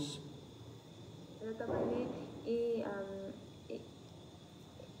festivals.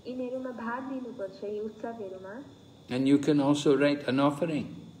 And you can also write an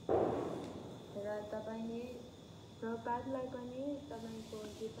offering.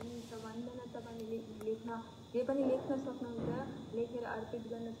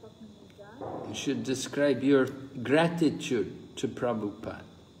 You should describe your gratitude to Prabhupada.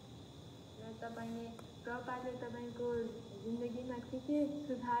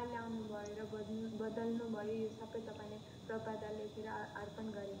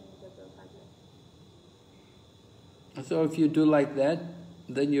 So if you do like that,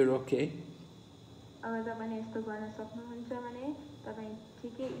 then you're okay.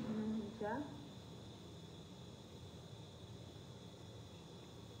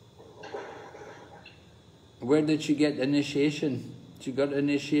 Where did she get initiation? She got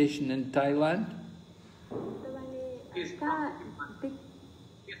initiation in Thailand? It's from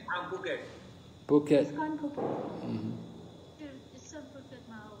Phuket. Phuket. It's from Phuket. It's from Phuket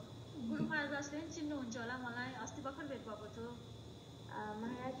now. Guru Maharaj चिन्नुहुन्छ होला मलाई अस्ति भर्खर भेट भएको थियो.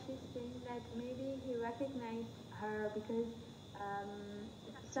 Maharaj is saying that maybe he recognized her because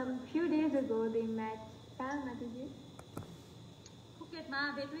some few days ago they met. Phuket मा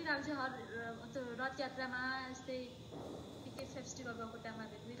भेट भइरहेको छ हर त्यो रथ यात्रामा यस्तै के फेस्टिभल भएको टाइममा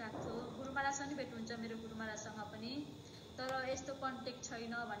भेट भइरहेको थियो. गुरु महाराजसँग नि भेट हुन्छ मेरो गुरु महाराजसँग पनि. तर यस्तो कन्ट्याक्ट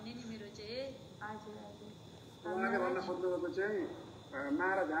छैन भन्ने नि मेरो चाहिँ. हजुर हजुर. उहाँले भन्न खोज्नुभएको चाहिँ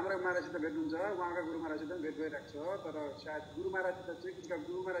महाराज हाम्रो महाराजसित भेट्नुहुन्छ, उहाँका गुरु महाराजसित भेट भइरहेको छ. तर सायद गुरु महाराजसित चाहिँ उनका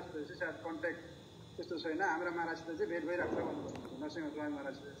गुरु महाराजसित चाहिँ सायद कन्ट्याक्ट त्यस्तो छैन. हाम्रो महाराजसित चाहिँ भेट भइरहेको छ भन्नुभयो. नरसिंह स्वामी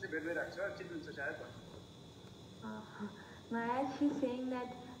महाराजसित चाहिँ भेट भइरहेको छ, चिन्नुहुन्छ सायद. Maharaj, she's saying that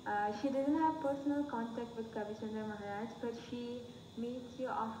she doesn't have personal contact with Kavichandra Maharaj, but she meets you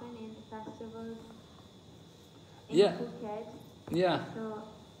often in festivals in Phuket. Yeah. So,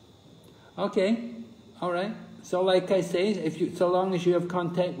 okay. All right. So like I say, so long as you have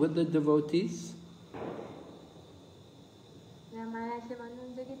contact with the devotees.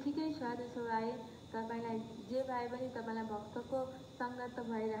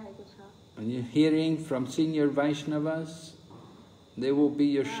 And you're hearing from senior Vaishnavas, they will be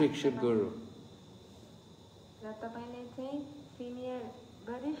your Shiksha Guru.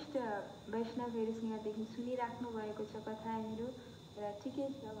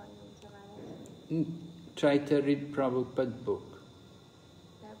 Try to read Prabhupada's book.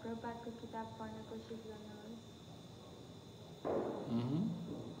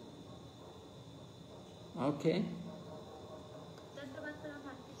 Okay.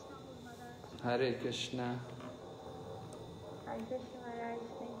 Hare Krishna. Hare Krishna Maharaj,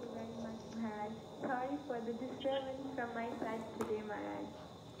 thank you very much Maharaj. Sorry for the disturbance from my side today Maharaj.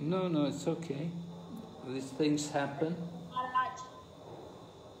 No, it's okay. These things happen. Maharaj.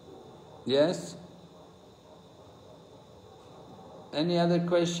 Yes? Any other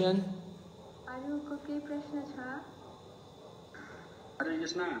question? Aru ko ke prashna cha? Hare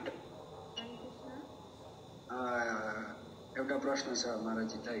Krishna. Hare Krishna. एउटा प्रश्न छ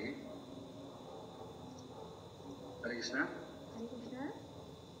महाराजजीलाई. हरे Krishna. Hare Krishna.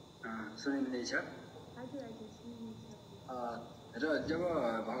 सुनिँदैछ? हजुर हजुर सुनिँदैछ. र जब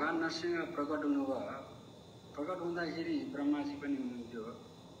भगवान नरसिंह प्रकट हुनुभयो, प्रकट हुँदाखेरि ब्रह्माजी पनि हुनुहुन्थ्यो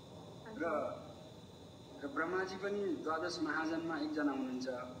र ब्रह्माजी पनि द्वादश महाजनमा एकजना हुनुहुन्छ.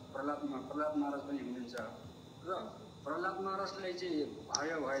 प्रहलाद महाराज पनि हुनुहुन्छ र प्रहलाद महाराजलाई चाहिँ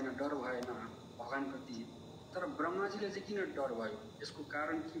भय भएन, डर भएन भगवानप्रति. तर ब्रह्माजीले चाहिँ किन डर भयो? यसको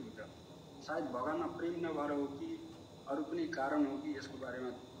कारण के हो त? सायद भगवानमा प्रेम नभएर हो कि अरू कुनै कारण हो कि यसको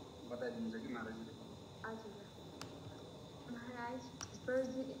बारेमा बताइदिनुहुन्छ कि महाराजले? हजुर. Maharaj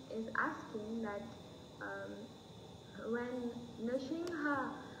Spurgeon is asking that when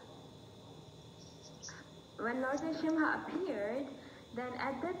Lord Narasimha appeared, then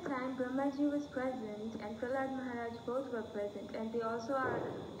at that time Brahmaji was present and Prahlad Maharaj both were present, and they also are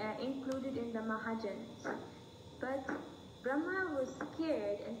included in the Mahajans. But Brahma was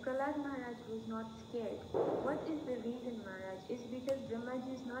scared and Prahlad Maharaj was not scared. What is the reason, Maharaj? Is because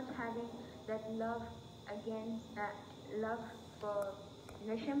Brahmaji is not having that love love for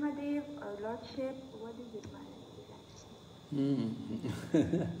Narasimhadev or Lordship? What is it,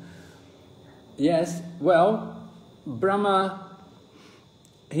 Maharaj? Yes, well, Brahma,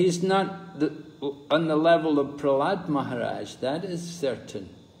 he's not on the level of Prahlad Maharaj, that is certain.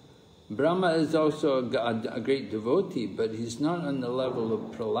 Brahma is also a great devotee, but he's not on the level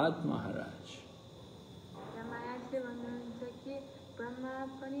of Prahlad Maharaj.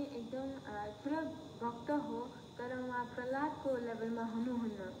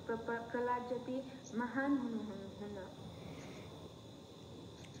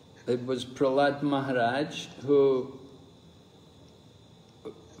 It was Prahlad Maharaj who,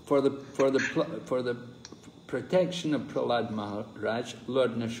 for the protection of Prahlad Maharaj,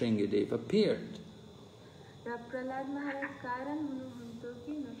 Lord Narasimhadev appeared.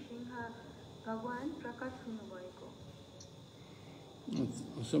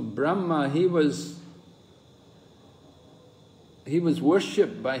 So Brahma, he was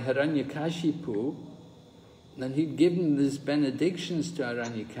worshipped by Hiranyakashipu, and he'd given these benedictions to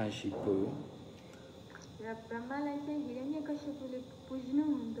Hiranyakashipu.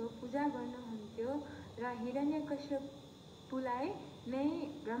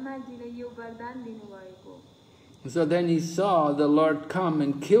 So then he saw the Lord come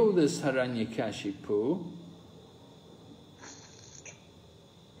and kill this Hiranyakashipu.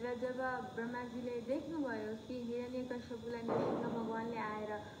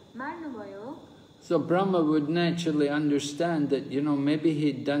 So Brahma would naturally understand that, maybe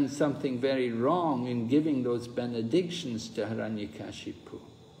he'd done something very wrong in giving those benedictions to Hiranyakashipu.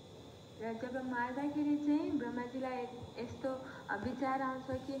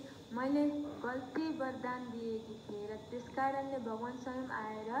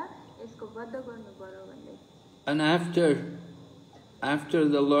 And after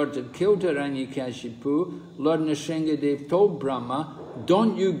the Lord had killed Hiranyakashipu, Lord Narasimhadev told Brahma,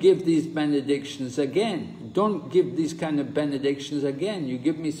 don't you give these benedictions again. Don't give these kind of benedictions again. You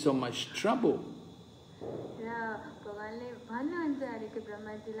give me so much trouble.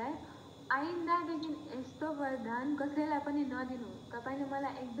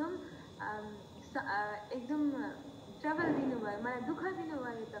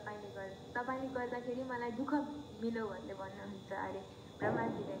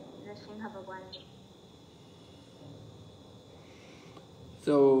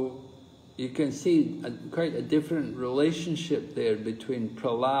 So you can see quite a different relationship there between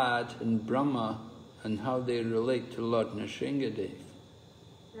Prahlad and Brahma and how they relate to Lord Narasimhadev.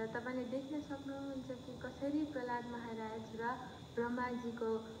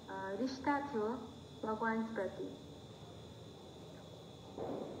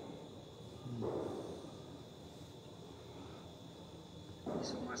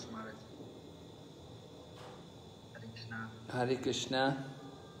 So much, Maharaj. Hare Krishna. Hare Krishna.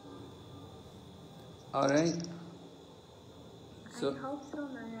 All right. So, I hope so,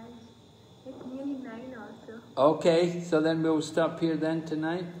 Maharaj. It's nearly 9 also. Okay, so then we'll stop here then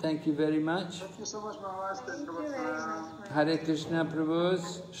tonight. Thank you very much. Thank you so much, Maharaj. Thank you very much. Hare Krishna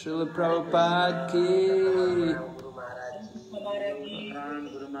Prabhus, Srila Prabhupada ki,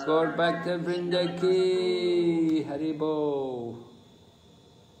 Gaur Bhakta Vrinda ki, Hari Bol.